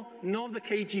Gestapo nor the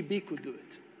KGB could do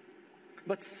it.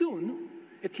 But soon,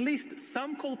 at least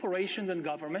some corporations and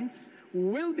governments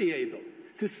will be able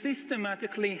to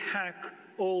systematically hack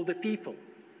all the people.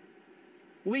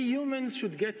 We humans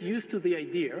should get used to the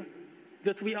idea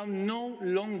that we are no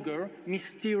longer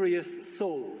mysterious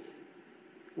souls.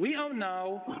 We are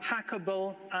now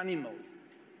hackable animals.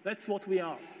 That's what we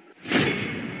are.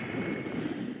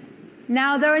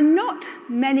 Now, there are not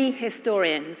many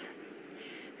historians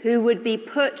who would be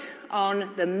put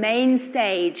on the main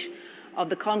stage of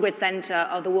the Congress Center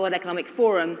of the World Economic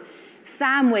Forum,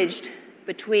 sandwiched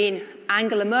between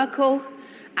Angela Merkel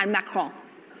and Macron.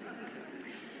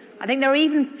 I think there are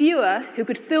even fewer who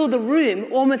could fill the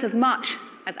room almost as much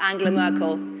as Angela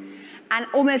Merkel, and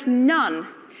almost none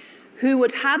who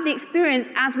would have the experience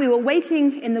as we were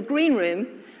waiting in the green room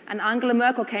and Angela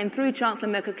Merkel came through, Chancellor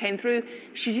Merkel came through.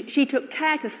 She took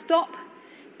care to stop,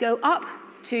 go up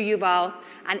to Yuval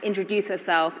and introduce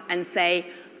herself and say,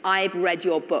 I've read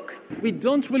your book. We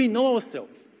don't really know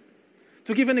ourselves.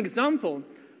 To give an example,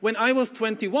 when I was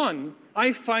 21,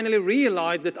 I finally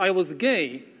realized that I was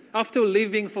gay after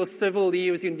living for several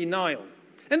years in denial.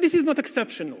 And this is not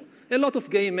exceptional. A lot of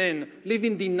gay men live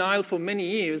in denial for many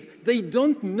years. They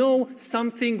don't know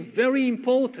something very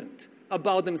important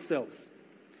about themselves.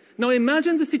 Now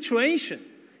imagine the situation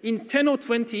in 10 or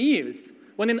 20 years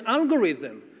when an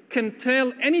algorithm can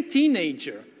tell any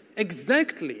teenager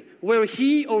exactly where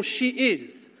he or she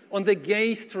is on the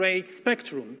gay-straight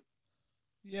spectrum.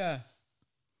 Yeah.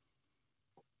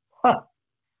 Huh.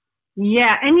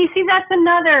 Yeah, and you see, that's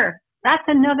another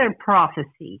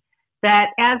prophecy, that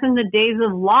as in the days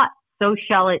of Lot, so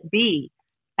shall it be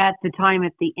at the time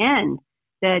at the end.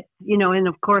 That, and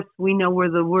of course we know where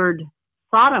the word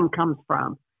Sodom comes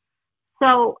from.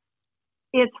 So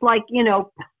it's like,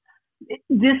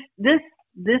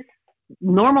 this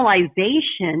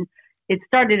normalization, it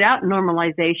started out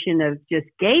normalization of just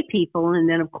gay people, and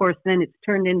then of course then it's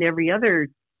turned into every other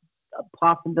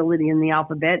possibility in the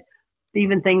alphabet,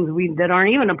 even things that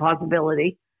aren't even a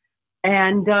possibility,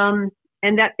 and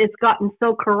that it's gotten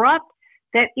so corrupt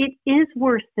that it is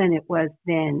worse than it was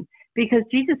then, because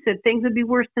Jesus said things would be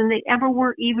worse than they ever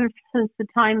were, even since the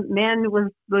time man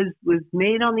was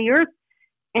made on the earth.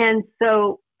 And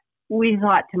so we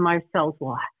thought to ourselves,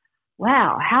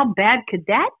 wow, how bad could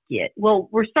that get? Well,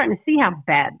 we're starting to see how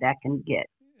bad that can get.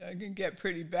 It can get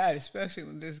pretty bad, especially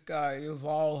when this guy,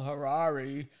 Yuval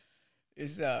Harari,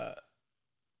 is a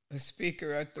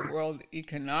speaker at the World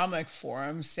Economic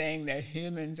Forum saying that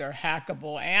humans are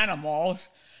hackable animals,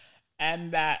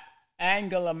 and that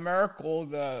Angela Merkel,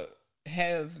 the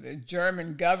head of the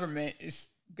German government, is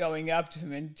going up to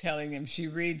him and telling him she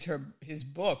reads his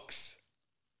books.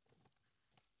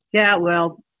 Yeah,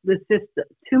 well, there's just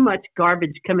too much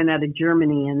garbage coming out of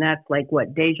Germany, and that's like,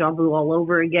 what, deja vu all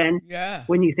over again? Yeah.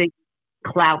 When you think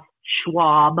Klaus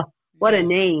Schwab, what a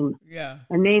name. Yeah.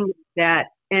 A name like that.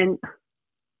 And,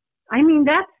 I mean,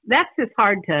 that's just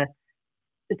hard to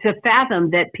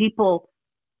fathom that people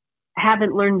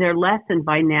haven't learned their lesson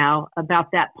by now about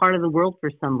that part of the world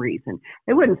for some reason.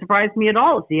 It wouldn't surprise me at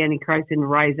all if the Antichrist didn't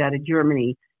rise out of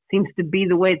Germany. Seems to be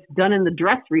the way it's done in the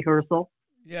dress rehearsal.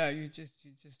 Yeah, you just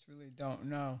really don't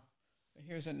know.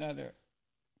 Here's another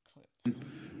clip.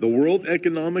 The World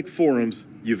Economic Forum's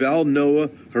Yuval Noah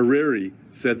Harari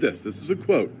said this. This is a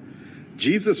quote.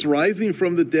 Jesus rising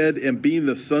from the dead and being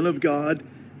the Son of God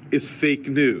is fake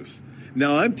news.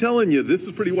 Now, I'm telling you, this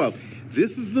is pretty wild.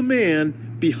 This is the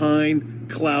man behind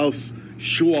Klaus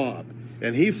Schwab.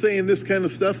 And he's saying this kind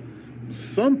of stuff.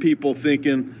 Some people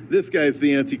thinking this guy's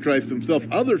the Antichrist himself.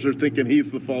 Others are thinking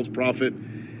he's the false prophet.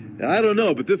 I don't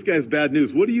know, but this guy's bad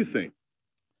news. What do you think?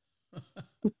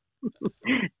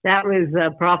 That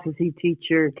was prophecy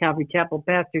teacher, Calvary Chapel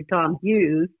pastor Tom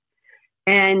Hughes.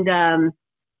 And,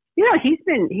 he's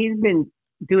been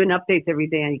doing updates every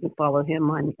day, and you can follow him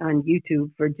on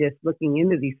YouTube for just looking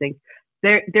into these things.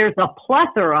 There's a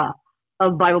plethora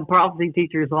of Bible prophecy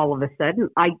teachers all of a sudden.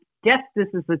 I guess this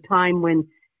is the time when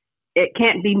it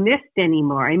can't be missed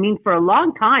anymore. I mean, for a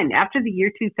long time, after the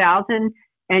year 2000,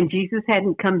 and Jesus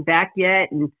hadn't come back yet,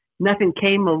 and nothing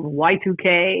came of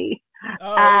Y2K.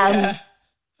 Yeah.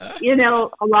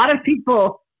 A lot of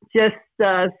people just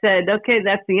said, okay,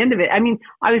 that's the end of it. I mean,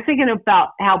 I was thinking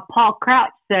about how Paul Crouch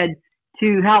said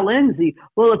to Hal Lindsey,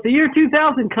 well, if the year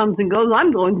 2000 comes and goes,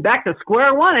 I'm going back to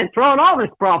square one and throwing all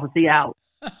this prophecy out.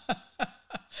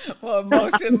 Well,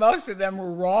 most of them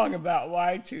were wrong about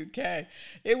Y2K.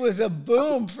 It was a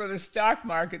boom for the stock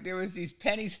market. There was these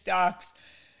penny stocks,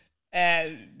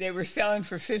 and they were selling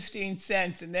for 15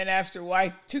 cents. And then after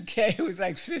Y2K, it was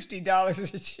like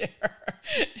 $50 a share.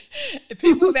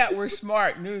 People that were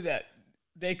smart knew that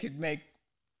they could make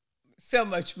so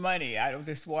much money out of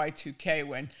this Y2K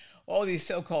when all these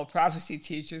so-called prophecy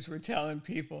teachers were telling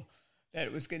people that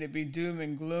it was going to be doom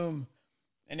and gloom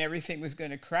and everything was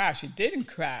going to crash. It didn't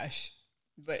crash,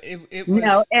 but it was...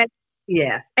 No,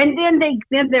 and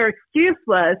then their excuse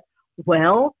was,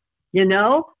 well,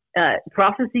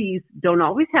 prophecies don't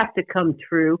always have to come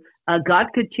true. God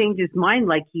could change his mind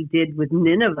like he did with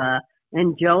Nineveh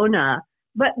and Jonah.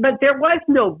 But there was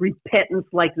no repentance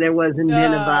like there was in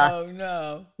Nineveh.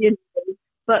 No.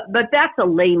 But that's a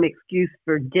lame excuse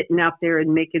for getting out there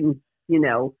and making, they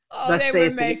were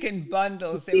making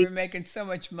bundles. They were making so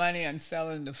much money on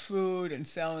selling the food and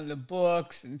selling the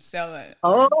books and selling.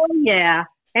 Oh, yeah.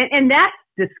 And that's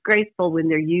disgraceful when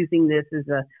they're using this as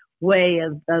a way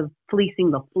of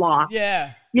fleecing the flock.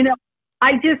 Yeah.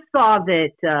 I just saw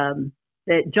that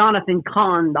Jonathan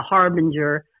Cahn, the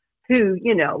Harbinger, who,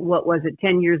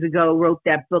 10 years ago wrote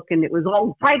that book, and it was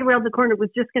all right around the corner. It was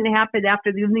just going to happen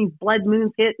after these blood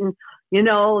moons hit, and,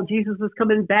 Jesus was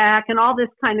coming back and all this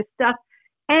kind of stuff.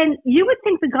 And you would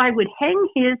think the guy would hang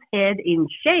his head in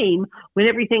shame when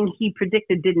everything he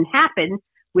predicted didn't happen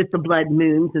with the blood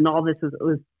moons and all this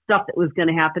was stuff that was going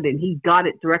to happen, and he got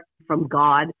it directly from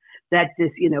God. That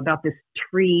this, about this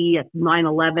tree at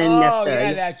 9/11. Oh,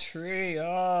 that tree.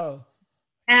 Oh.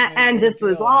 And this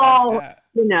was all,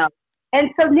 And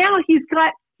so now he's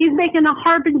making a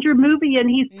Harbinger movie, and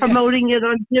he's promoting it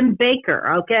on Jim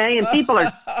Baker, okay? And people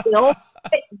are still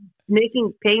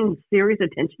paying serious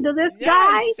attention to this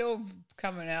guy. He's still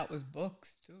coming out with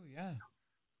books, too, yeah.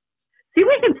 See,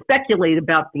 we can speculate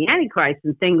about the Antichrist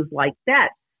and things like that.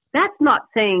 That's not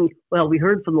saying, well, we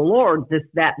heard from the Lord this,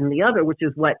 that, and the other, which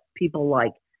is what people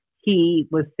like he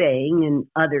was saying and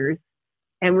others.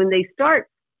 And when they start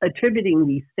attributing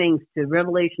these things to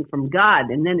revelation from God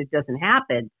and then it doesn't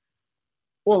happen,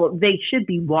 well, they should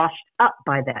be washed up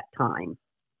by that time.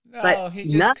 No, but he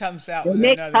just comes out with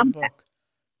another book.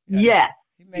 Yeah. Yes.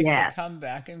 He makes a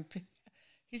comeback. And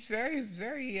he's very,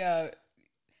 very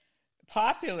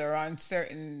popular on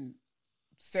certain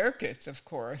circuits, of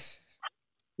course.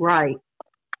 Right.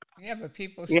 Yeah, but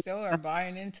people still are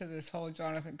buying into this whole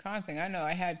Jonathan Cahn thing. I know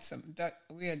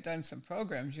we had done some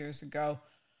programs years ago.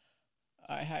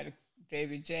 I had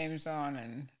David James on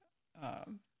and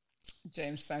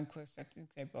James Sundquist. I think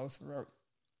they both wrote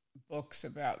books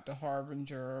about the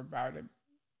Harbinger, or about it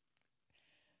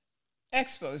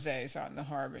exposés on the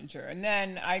Harbinger. And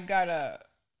then I got a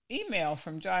email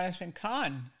from Jonathan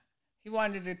Cahn. He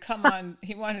wanted to come on.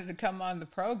 He wanted to come on the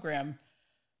program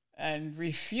and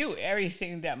refute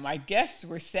everything that my guests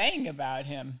were saying about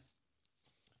him.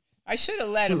 I should have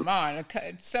let him on.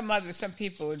 Some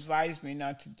people advised me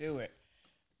not to do it,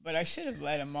 but I should have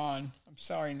let him on. I'm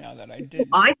sorry now that I didn't.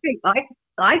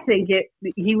 I think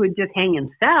he would just hang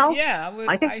himself. Yeah,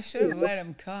 I should have let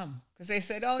him come, because they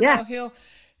said, "Oh no,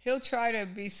 he'll try to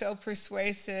be so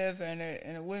persuasive, and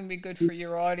it wouldn't be good for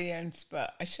your audience."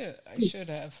 But I should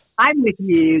have. I'm with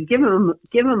you. Give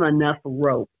him enough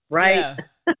rope, right? Yeah.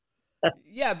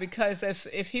 Yeah, because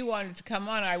if he wanted to come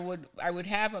on, I would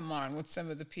have him on with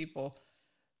some of the people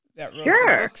that wrote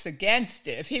the books against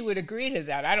it. If he would agree to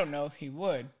that, I don't know if he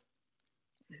would.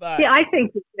 But yeah, I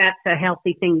think that's a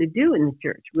healthy thing to do in the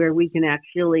church, where we can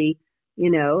actually,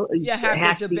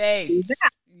 have the debates.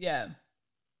 Yeah.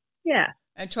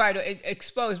 And try to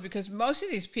expose, because most of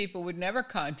these people would never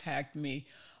contact me.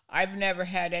 I've never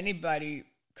had anybody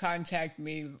contact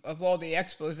me of all the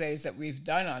exposés that we've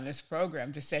done on this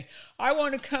program to say, I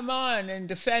want to come on and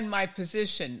defend my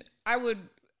position.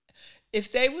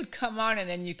 If they would come on, and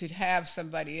then you could have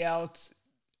somebody else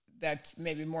that's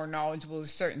maybe more knowledgeable.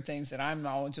 There's certain things that I'm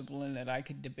knowledgeable in that I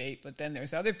could debate, but then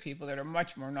there's other people that are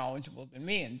much more knowledgeable than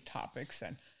me in topics.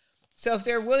 And so if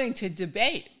they're willing to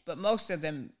debate, but most of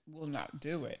them will not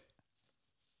do it.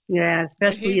 Yeah,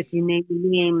 especially if you name the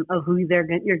name of who you're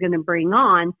going to bring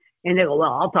on, and they go,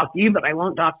 well, I'll talk to you, but I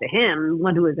won't talk to him,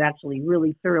 one who is actually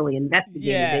really thoroughly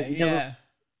investigated. Yeah.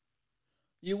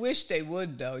 You wish they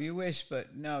would, though. You wish,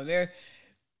 but no, they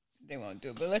won't do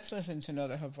it. But let's listen to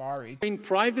another Havari. In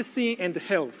privacy and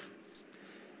health,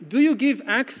 do you give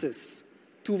access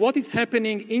to what is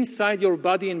happening inside your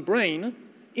body and brain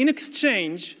in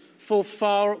exchange for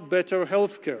far better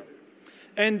healthcare?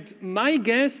 And my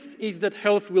guess is that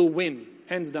health will win,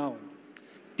 hands down.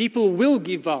 People will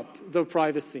give up their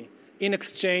privacy in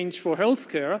exchange for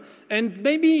healthcare, and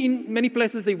maybe in many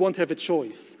places they won't have a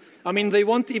choice. I mean, they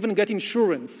won't even get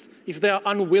insurance if they are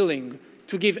unwilling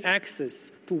to give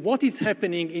access to what is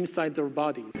happening inside their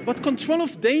bodies. But control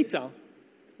of data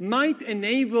might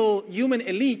enable human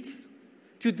elites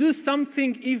to do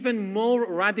something even more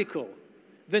radical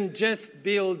than just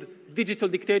build digital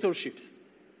dictatorships.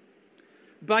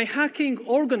 By hacking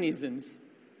organisms,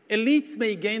 elites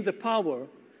may gain the power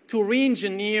to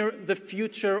re-engineer the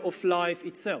future of life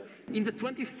itself. In the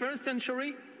 21st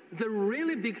century, the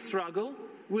really big struggle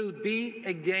will be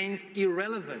against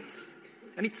irrelevance.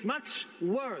 And it's much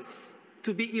worse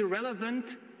to be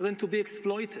irrelevant than to be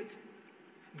exploited.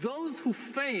 Those who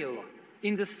fail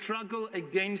in the struggle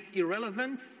against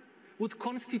irrelevance would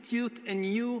constitute a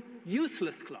new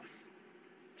useless class.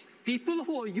 People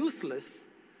who are useless,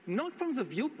 not from the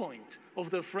viewpoint of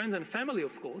their friends and family,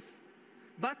 of course,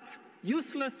 but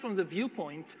useless from the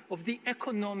viewpoint of the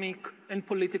economic and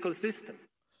political system.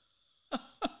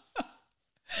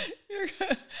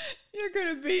 You're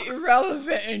going to be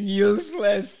irrelevant and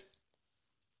useless.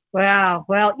 Wow.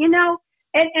 Well,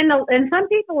 and some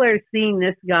people are seeing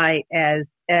this guy as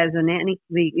a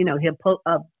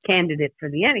candidate for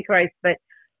the Antichrist, but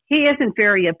he isn't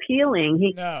very appealing.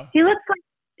 He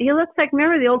looks like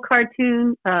remember the old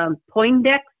cartoon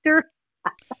Poindexter?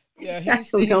 Yeah,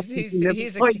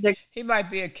 he might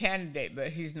be a candidate, but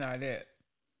he's not it.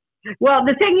 Well,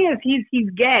 the thing is, he's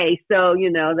gay, so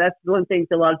that's one thing.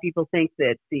 A lot of people think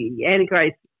that the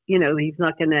Antichrist, he's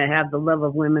not going to have the love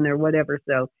of women or whatever.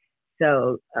 So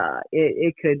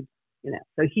it could,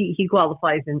 so he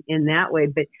qualifies in that way,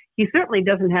 but he certainly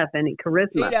doesn't have any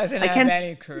charisma. He doesn't have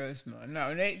any charisma.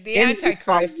 No, the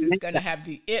Antichrist is going to have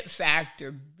the it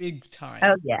factor big time.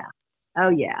 Oh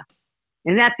yeah.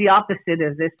 And that's the opposite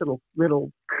of this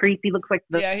little creepy. Looks like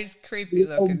he's creepy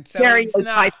looking. So he's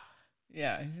not.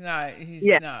 Yeah, he's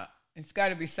not. Not. It's got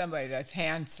to be somebody that's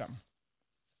handsome.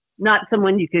 Not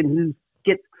someone you can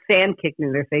get sand kicked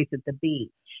in their face at the beach.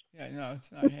 Yeah, no,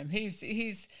 it's not him.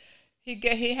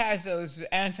 He has those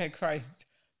Antichrist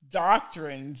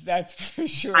doctrines. That's for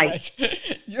sure.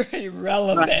 You're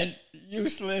irrelevant,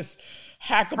 useless,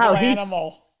 hackable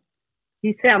animal.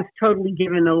 He sounds totally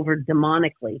given over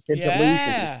demonically to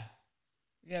delusion.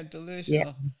 Yeah, delusional.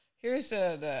 Yeah. Here's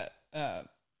the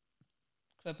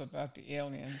clip about the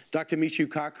aliens. Dr. Michio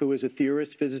Kaku, who is a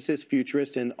theorist, physicist,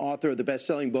 futurist, and author of the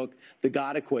best-selling book, The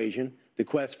God Equation, The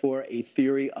Quest for a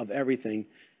Theory of Everything.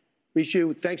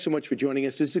 Michio, thanks so much for joining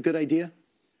us. Is this a good idea?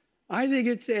 I think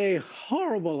it's a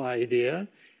horrible idea.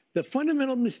 The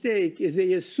fundamental mistake is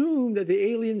they assume that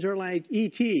the aliens are like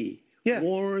E.T.,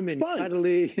 warm and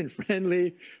cuddly and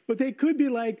friendly, but they could be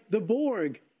like the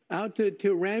Borg, out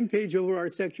to rampage over our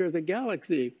sector of the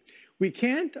galaxy. We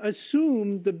can't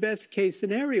assume the best case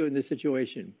scenario in this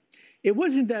situation. It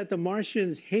wasn't that the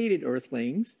Martians hated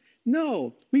Earthlings.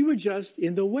 No, we were just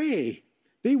in the way.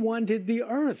 They wanted the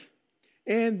Earth,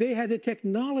 and they had the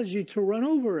technology to run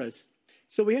over us.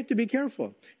 So we have to be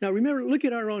careful. Now, remember, look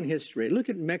at our own history. Look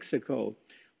at Mexico.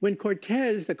 When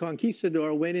Cortez, the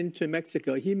conquistador, went into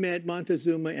Mexico, he met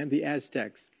Montezuma and the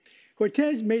Aztecs.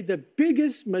 Cortez made the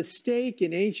biggest mistake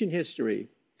in ancient history.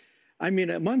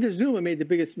 Montezuma made the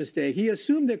biggest mistake. He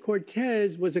assumed that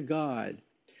Cortez was a god,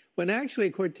 when actually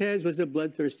Cortez was a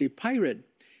bloodthirsty pirate.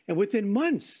 And within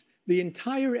months, the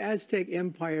entire Aztec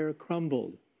empire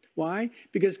crumbled. Why?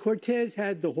 Because Cortez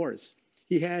had the horse.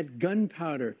 He had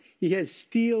gunpowder. He had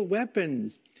steel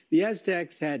weapons. The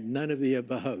Aztecs had none of the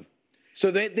above.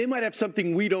 So they might have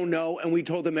something we don't know, and we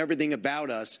told them everything about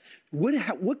us.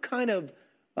 What kind of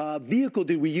vehicle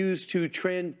did we use to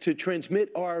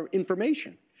transmit our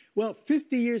information? Well,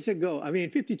 52 years ago, in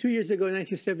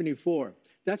 1974,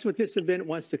 that's what this event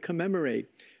wants to commemorate.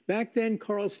 Back then,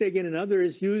 Carl Sagan and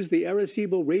others used the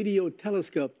Arecibo radio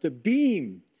telescope to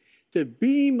beam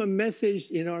a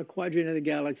message in our quadrant of the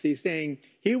galaxy saying,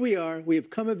 here we are, we have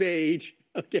come of age,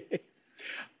 okay?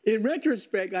 In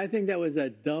retrospect, I think that was a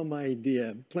dumb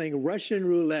idea, playing Russian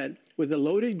roulette with a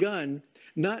loaded gun,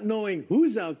 not knowing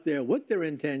who's out there, what their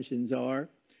intentions are.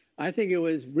 I think it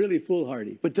was really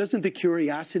foolhardy. But doesn't the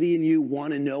curiosity in you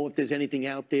want to know if there's anything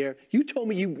out there? You told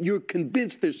me you're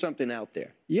convinced there's something out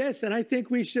there. Yes, and I think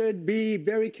we should be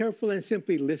very careful and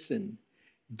simply listen.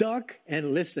 Duck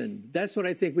and listen. That's what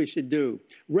I think we should do.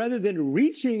 Rather than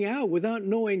reaching out without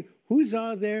knowing who's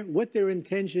out there, what their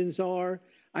intentions are,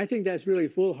 I think that's really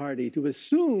foolhardy to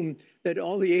assume that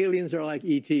all the aliens are like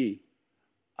E.T.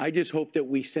 I just hope that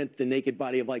we sent the naked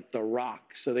body of like The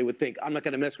Rock so they would think, I'm not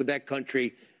going to mess with that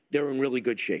country. They're in really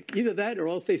good shape. Either that or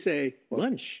else they say,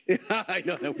 lunch. I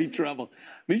know, that would be trouble.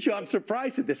 Micho, I'm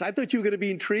surprised at this. I thought you were going to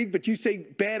be intrigued, but you say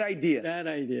bad idea. Bad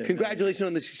idea. Congratulations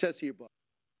on the success of your book.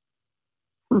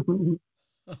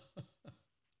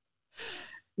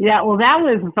 Yeah, well, that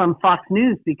was from Fox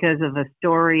News because of a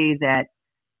story that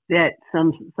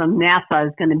some NASA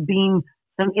is going to beam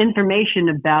some information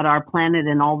about our planet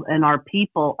and our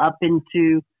people up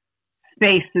into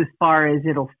space as far as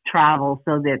it'll travel,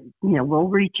 so that we'll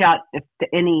reach out to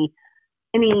any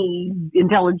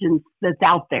intelligence that's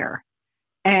out there.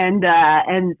 And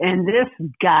this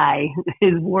guy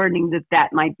is warning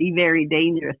that might be very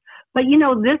dangerous. But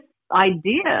this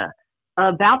idea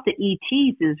about the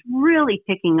ETs is really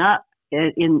picking up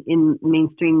in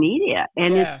mainstream media,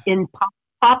 and it's in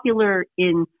popular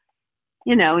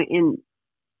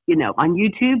on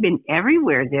YouTube and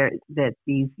everywhere there that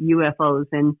these UFOs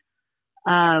and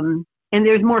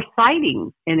there's more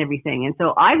sightings and everything. And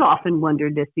so I've often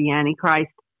wondered if the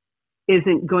Antichrist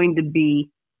isn't going to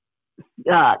be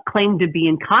claimed to be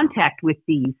in contact with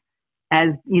these as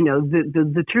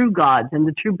the true gods and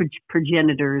the true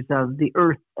progenitors of the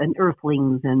earth and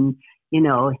earthlings, and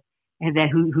and that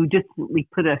who distantly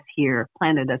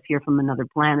planted us here from another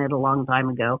planet a long time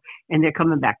ago, and they're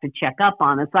coming back to check up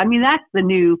on us. I mean, that's the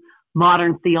new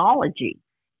modern theology.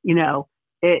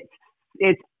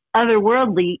 It's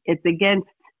otherworldly. It's against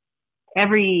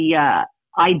every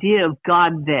idea of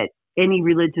God that any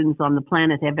religions on the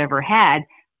planet have ever had,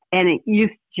 and it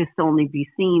used to just only be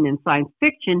seen in science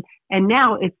fiction, and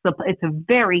now it's a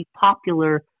very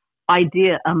popular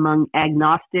idea among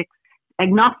agnostics.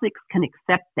 Agnostics can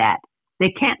accept that.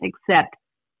 They can't accept,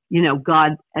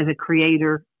 God as a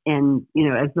creator and,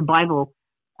 as the Bible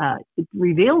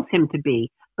reveals him to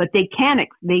be, but they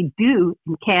do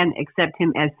and can accept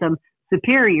him as some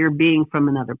superior being from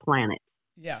another planet.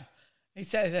 Yeah. He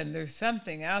says, and there's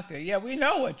something out there. Yeah, we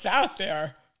know what's out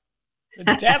there.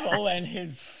 The devil and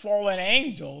his fallen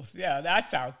angels. Yeah,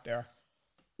 that's out there.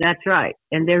 That's right.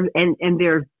 And they're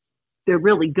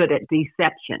really good at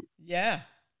deception. Yeah.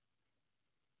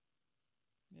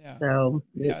 Yeah.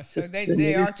 So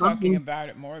they are talking about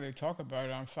it more. They talk about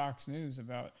it on Fox News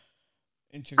about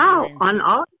interviewing.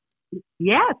 All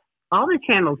the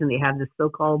channels, and they have this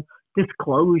so-called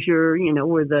disclosure,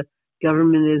 where the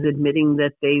government is admitting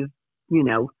that they've,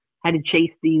 had to chase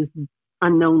these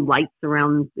unknown lights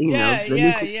around,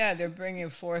 They're bringing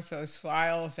forth those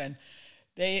files, and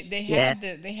they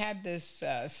had this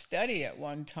study at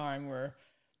one time where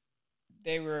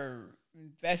they were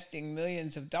investing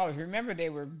millions of dollars. Remember, they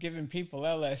were giving people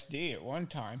LSD at one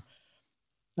time.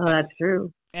 Oh, that's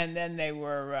true. And then they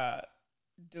were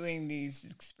doing these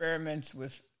experiments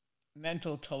with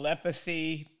mental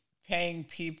telepathy, paying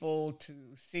people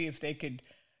to see if they could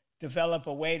develop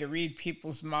a way to read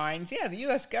people's minds. Yeah, the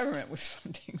U.S. government was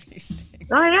funding these things.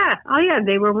 Oh yeah.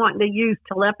 They were wanting to use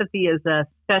telepathy as a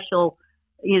special,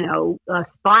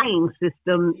 spying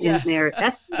system in their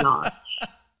espionage.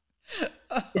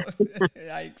 Oh,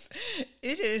 yikes.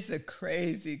 It is a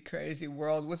crazy, crazy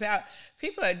world. Without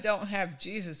people that don't have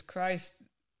Jesus Christ,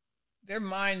 their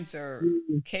minds are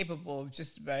capable of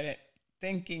just about it,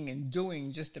 thinking and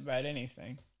doing just about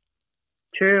anything.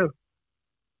 True.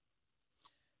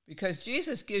 Because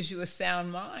Jesus gives you a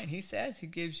sound mind. He says he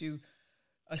gives you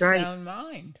a right. sound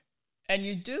mind. And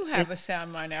you do have a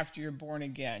sound mind after you're born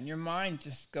again. Your mind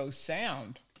just goes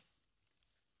sound.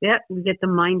 Yep, we get the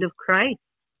mind of Christ.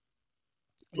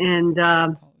 It's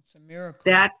a miracle.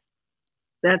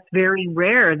 That's very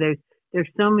rare. There's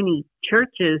so many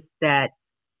churches that,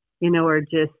 are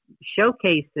just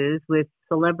showcases with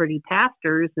celebrity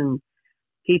pastors, and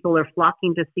people are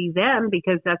flocking to see them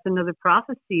because that's another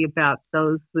prophecy about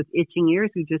those with itching ears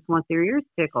who just want their ears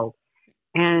tickled.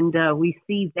 And we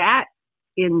see that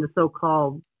in the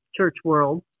so-called church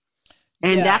world.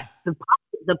 And that's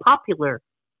the popular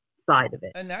side of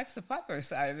it. And that's the popular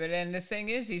side of it. And the thing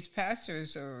is, these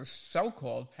pastors, or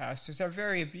so-called pastors, are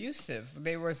very abusive.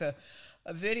 There was a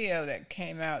video that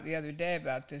came out the other day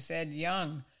about this Ed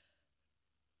Young.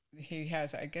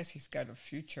 I guess he's got a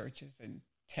few churches in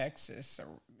Texas,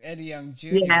 or Ed Young Jr.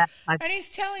 Yeah, and he's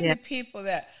telling the people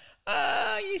that,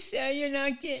 you say you're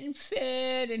not getting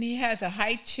fed, and he has a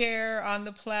high chair on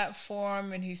the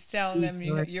platform, and he's telling them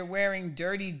you're wearing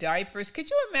dirty diapers. Could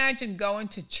you imagine going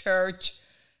to church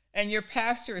and your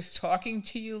pastor is talking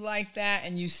to you like that,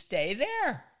 and you stay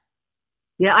there?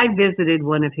 Yeah, I visited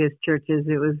one of his churches.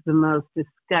 It was the most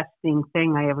disgusting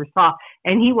thing I ever saw.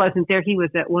 And he wasn't there. He was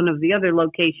at one of the other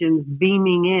locations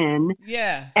beaming in.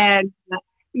 Yeah. And,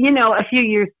 a few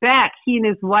years back, he and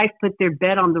his wife put their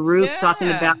bed on the roof talking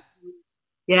about,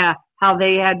 how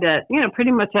they had to,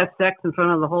 pretty much have sex in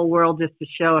front of the whole world just to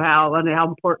show how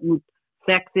important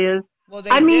sex is. Well,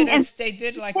 they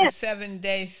did like a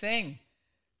 7-day thing.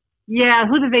 Yeah,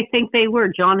 who do they think they were?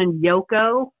 John and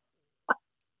Yoko?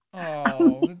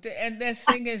 Oh, and the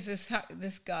thing is,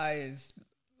 this guy is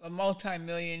a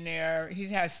multimillionaire. He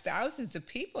has thousands of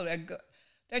people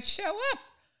that show up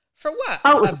for what?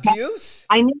 Oh, abuse?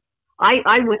 I know.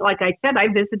 I went, like I said, I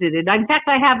visited it. In fact,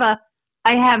 I have a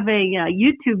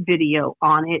YouTube video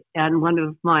on it on one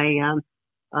of my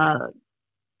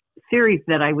series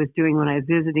that I was doing when I was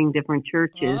visiting different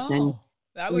churches. Oh, and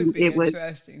that would be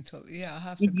interesting. I'll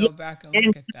have to go back and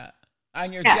look at that.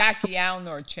 On your Jackie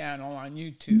Alnor channel on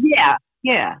YouTube. Yeah.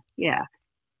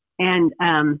 And,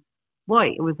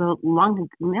 it was not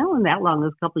that long. It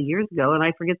was a couple of years ago, and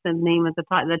I forget the name of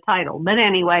the title. But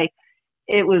anyway,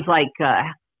 it was like,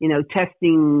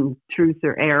 testing truth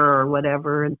or error or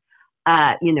whatever. And,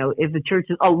 if the church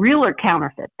is, real or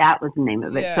counterfeit, that was the name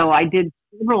of it. Yeah. So I did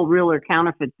several real or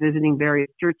counterfeits visiting various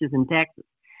churches in Texas.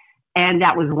 And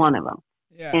that was one of them.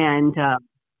 Yeah. And,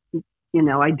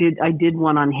 I did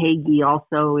one on Hagee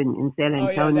also in San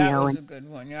Antonio. Oh, yeah, that was a good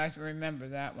one. Yeah, I remember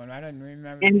that one. I didn't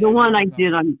remember. And the one I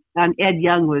did on Ed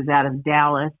Young was out of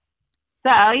Dallas. So,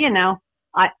 and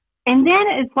then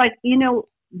it's like,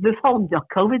 this whole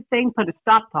COVID thing put a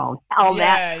stop to all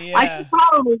that. Yeah. I should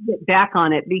probably get back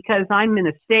on it because I'm in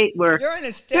a state where... You're in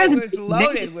a state where it's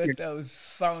loaded with those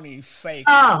phony fakes.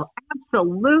 Oh,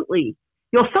 absolutely.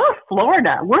 So is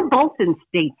Florida. We're both in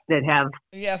states that have...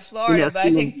 Yeah, Florida, but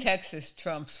I think Texas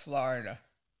trumps Florida.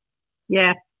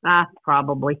 Yeah,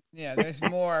 probably. Yeah, there's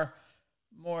more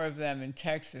of them in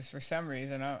Texas for some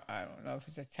reason. I don't know if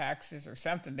it's the taxes or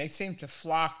something. They seem to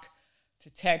flock to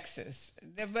Texas.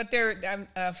 But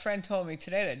a friend told me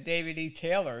today that David E.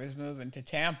 Taylor is moving to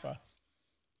Tampa.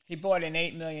 He bought an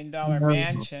 $8 million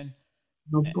mansion.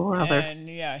 Oh, brother. And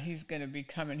he's going to be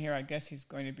coming here. I guess he's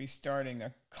going to be starting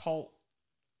a cult.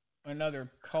 Another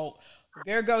cult.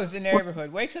 There goes the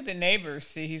neighborhood. Wait till the neighbors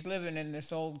see he's living in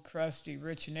this old, crusty,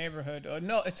 rich neighborhood. Oh,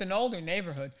 no, it's an older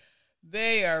neighborhood.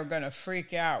 They are going to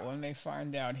freak out when they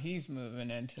find out he's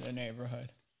moving into the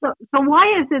neighborhood. So why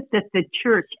is it that the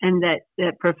church and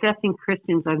that professing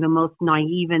Christians are the most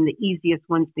naive and the easiest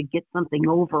ones to get something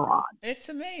over on? It's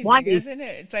amazing, isn't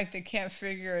it? It's like they can't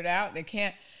figure it out.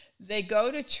 They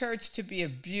go to church to be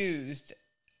abused.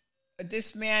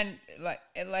 This man, like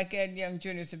Ed Young Jr.,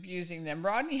 is abusing them.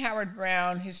 Rodney Howard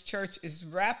Brown, his church is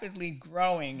rapidly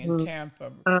growing in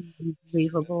Tampa.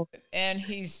 Unbelievable. And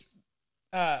he's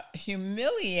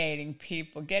humiliating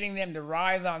people, getting them to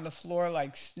writhe on the floor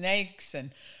like snakes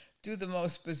and do the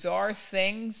most bizarre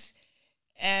things.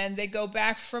 And they go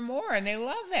back for more, and they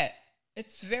love it.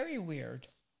 It's very weird.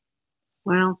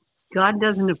 Well, God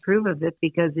doesn't approve of it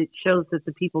because it shows that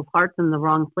the people's heart's in the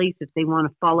wrong place if they want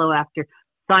to follow after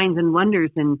signs and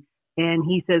wonders. And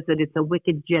he says that it's a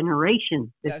wicked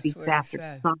generation that seeks after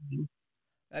signs.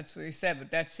 That's what he said,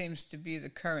 but that seems to be the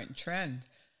current trend.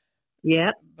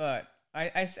 Yep. But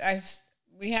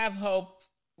we have hope.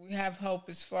 We have hope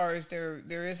as far as there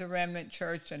is a remnant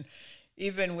church, and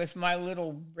even with my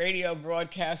little radio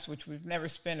broadcast, which we've never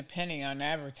spent a penny on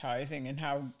advertising, and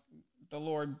how the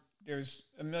Lord, there's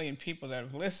 1 million people that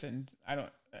have listened.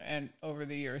 And over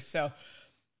the years, so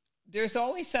there's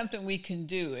always something we can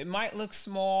do. It might look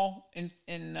small,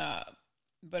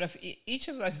 but if each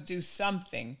of us do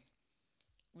something,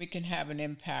 we can have an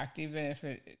impact, even if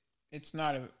it's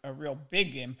not a real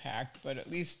big impact, but at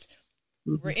least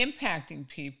we're impacting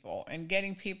people and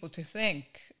getting people to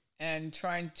think and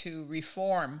trying to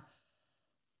reform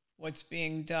what's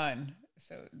being done.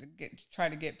 So try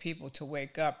to get people to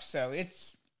wake up. So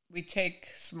we take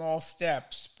small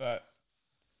steps, but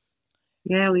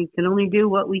yeah, we can only do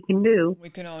what we can do. We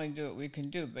can only do what we can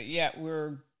do, but yet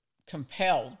we're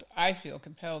compelled. I feel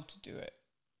compelled to do it.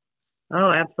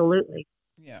 Oh, absolutely.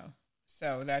 Yeah.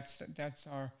 So that's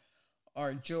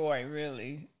our joy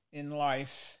really in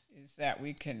life, is that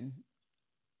we can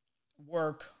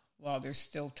work while there's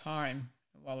still time,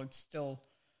 while it's still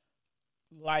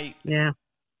light. Yeah.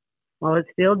 While it's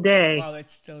still day. While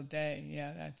it's still day.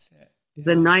 Yeah, that's it.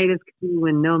 The night is coming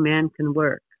when no man can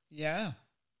work. Yeah.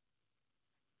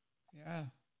 Yeah.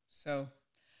 So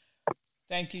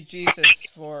thank you, Jesus,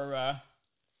 for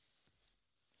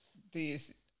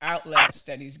these outlets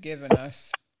that he's given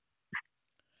us.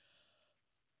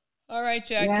 All right,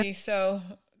 Jackie. Yeah. So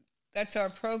that's our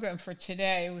program for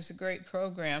today. It was a great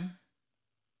program.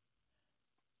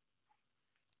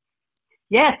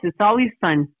 Yes, it's always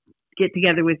fun to get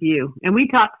together with you. And we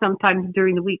talk sometimes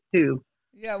during the week, too.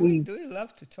 Yeah, we do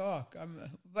love to talk.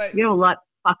 But we have a lot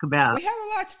to talk about. We have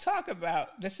a lot to talk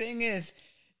about. The thing is,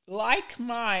 like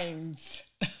minds.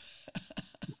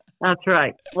 That's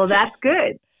right. Well, that's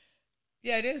good.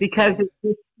 Yeah, it is. Because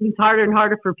it's harder and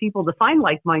harder for people to find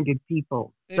like-minded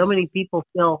people. So many people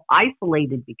feel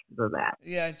isolated because of that.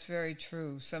 Yeah, it's very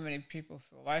true. So many people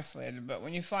feel isolated. But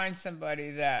when you find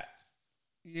somebody that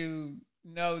you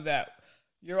know that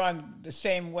you're on the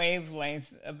same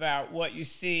wavelength about what you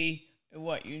see and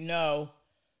what you know,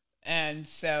 and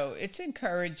so it's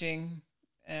encouraging.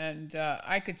 And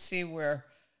I could see where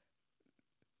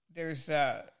there's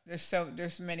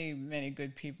many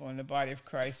good people in the body of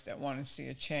Christ that want to see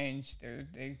a change.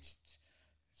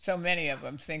 So many of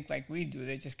them think like we do.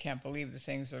 They just can't believe the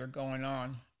things that are going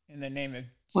on in the name of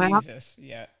Jesus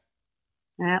yet.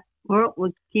 Yeah,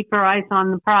 we'll keep our eyes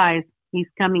on the prize. He's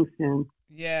coming soon.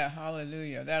 Yeah,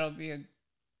 hallelujah. That'll be a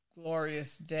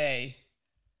glorious day.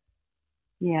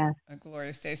 Yes. A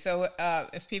glorious day. So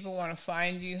if people want to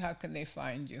find you, how can they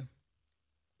find you?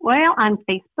 Well, on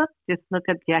Facebook, just look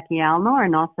up Jackie Alnor,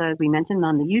 and also, as we mentioned,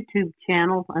 on the YouTube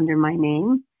channel under my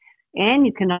name. And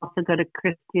you can also go to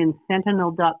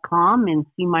ChristianSentinel.com and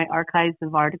see my archives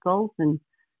of articles. And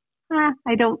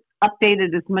I don't update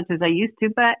it as much as I used to,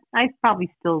 but I probably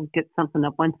still get something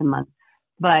up once a month.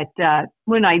 But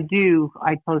when I do,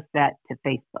 I post that to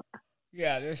Facebook.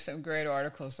 Yeah, there's some great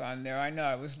articles on there. I know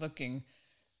I was looking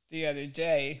the other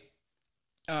day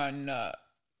on the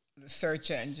search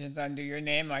engines under your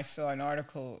name. I saw an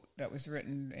article that was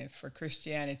written for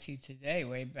Christianity Today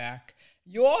way back.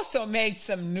 You also made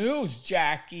some news,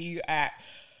 Jackie, at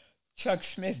Chuck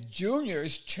Smith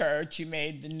Jr.'s church. You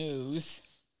made the news.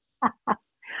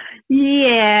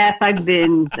 Yes, I've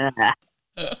been...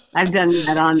 I've done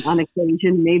that on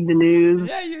occasion, made the news.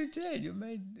 Yeah, you did. You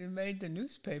made the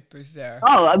newspapers there.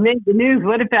 Oh, I made the news.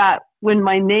 What about when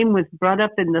my name was brought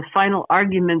up in the final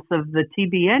arguments of the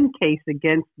TBN case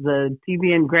against the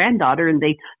TBN granddaughter, and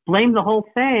they blamed the whole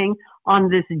thing on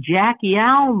this Jackie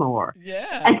Alnor?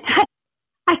 Yeah. And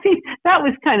I think that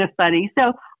was kind of funny.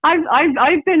 So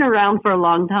I've been around for a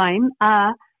long time,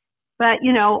 but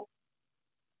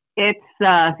it's,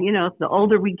 the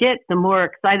older we get, the more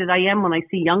excited I am when I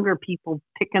see younger people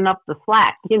picking up the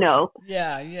slack,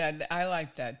 Yeah, I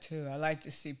like that too. I like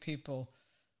to see people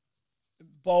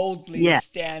boldly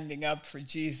standing up for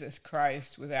Jesus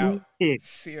Christ without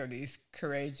fear, these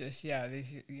courageous,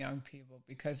 these young people,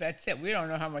 because that's it. We don't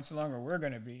know how much longer we're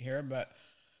going to be here, but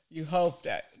you hope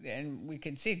that, and we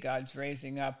can see God's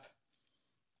raising up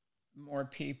more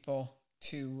people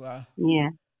to...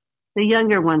 the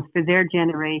younger ones for their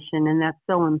generation, and that's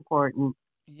so important.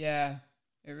 Yeah,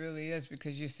 it really is,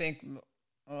 because you think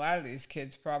a lot of these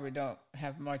kids probably don't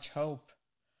have much hope.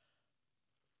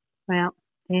 Well,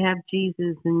 they have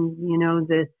Jesus, and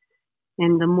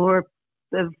the more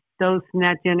of those in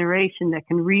that generation that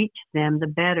can reach them, the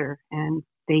better. And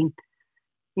they,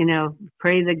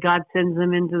 pray that God sends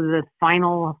them into the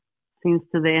seems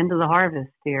to the end of the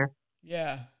harvest here.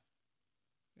 Yeah.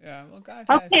 Yeah. Well, God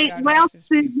has his people.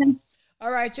 Susan.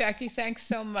 All right, Jackie, thanks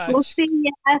so much. We'll see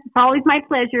you. It's always my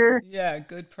pleasure. Yeah,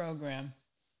 good program.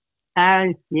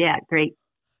 Yeah, great.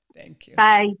 Thank you.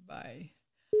 Bye. Bye.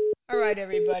 All right,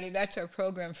 everybody, that's our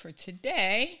program for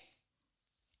today.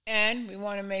 And we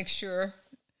want to make sure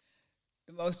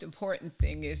the most important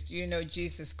thing is, do you know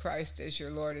Jesus Christ as your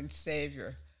Lord and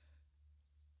Savior?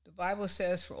 The Bible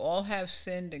says, for all have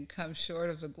sinned and come short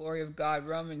of the glory of God,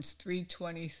 Romans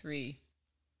 3:23.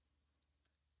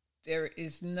 There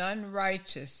is none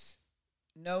righteous,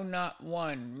 no, not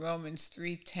one, Romans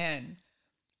 3:10.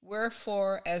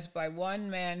 Wherefore, as by one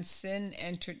man sin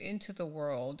entered into the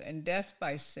world, and death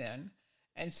by sin,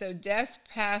 and so death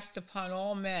passed upon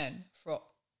all men, for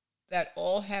that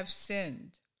all have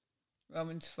sinned.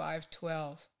 Romans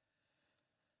 5:12.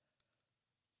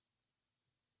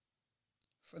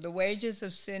 For the wages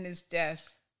of sin is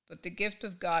death, but the gift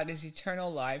of God is eternal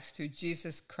life through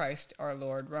Jesus Christ our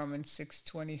Lord. Romans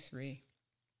 6:23.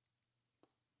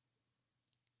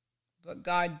 But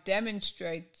God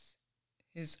demonstrates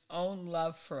his own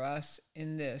love for us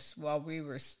in this: while we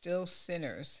were still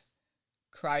sinners,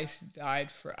 Christ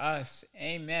died for us.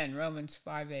 Amen. Romans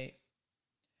 5:8.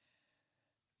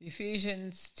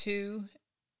 Ephesians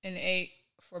 2:8.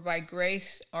 For by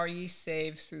grace are ye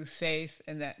saved through faith,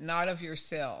 and that not of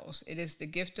yourselves. It is the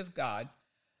gift of God,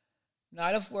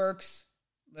 not of works,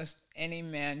 lest any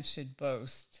man should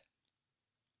boast.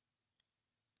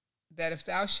 That if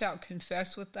thou shalt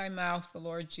confess with thy mouth the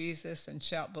Lord Jesus, and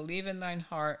shalt believe in thine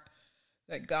heart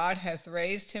that God hath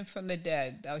raised him from the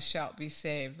dead, thou shalt be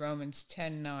saved. Romans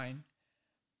 10:9.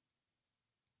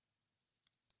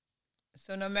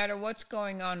 So no matter what's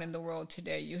going on in the world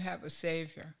today, you have a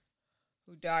Savior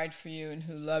who died for you and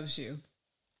who loves you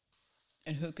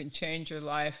and who can change your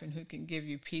life and who can give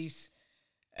you peace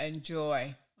and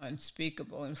joy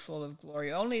unspeakable and full of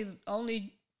glory. Only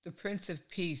the Prince of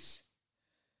Peace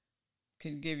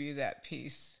can give you that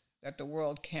peace that the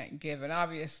world can't give. And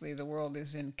obviously the world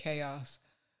is in chaos.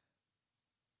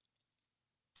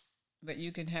 But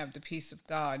you can have the peace of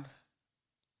God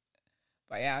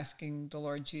by asking the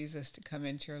Lord Jesus to come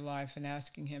into your life and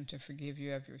asking him to forgive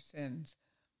you of your sins.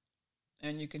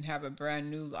 And you can have a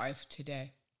brand new life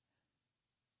today.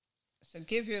 So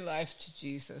give your life to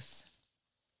Jesus.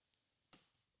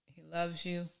 He loves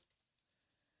you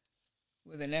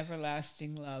with an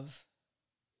everlasting love.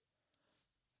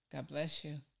 God bless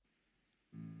you.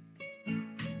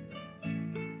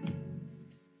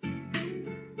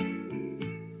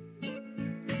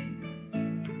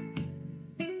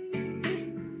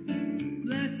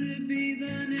 Blessed be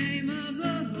the name of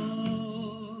the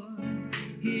Lord.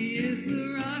 He is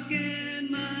the rock and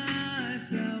my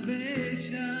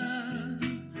salvation.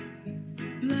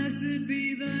 Blessed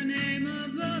be the name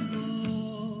of the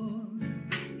Lord.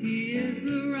 He is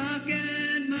the rock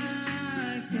and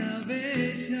my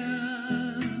salvation.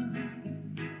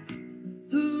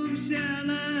 Whom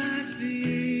shall I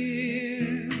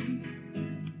fear?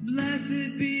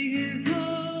 Blessed be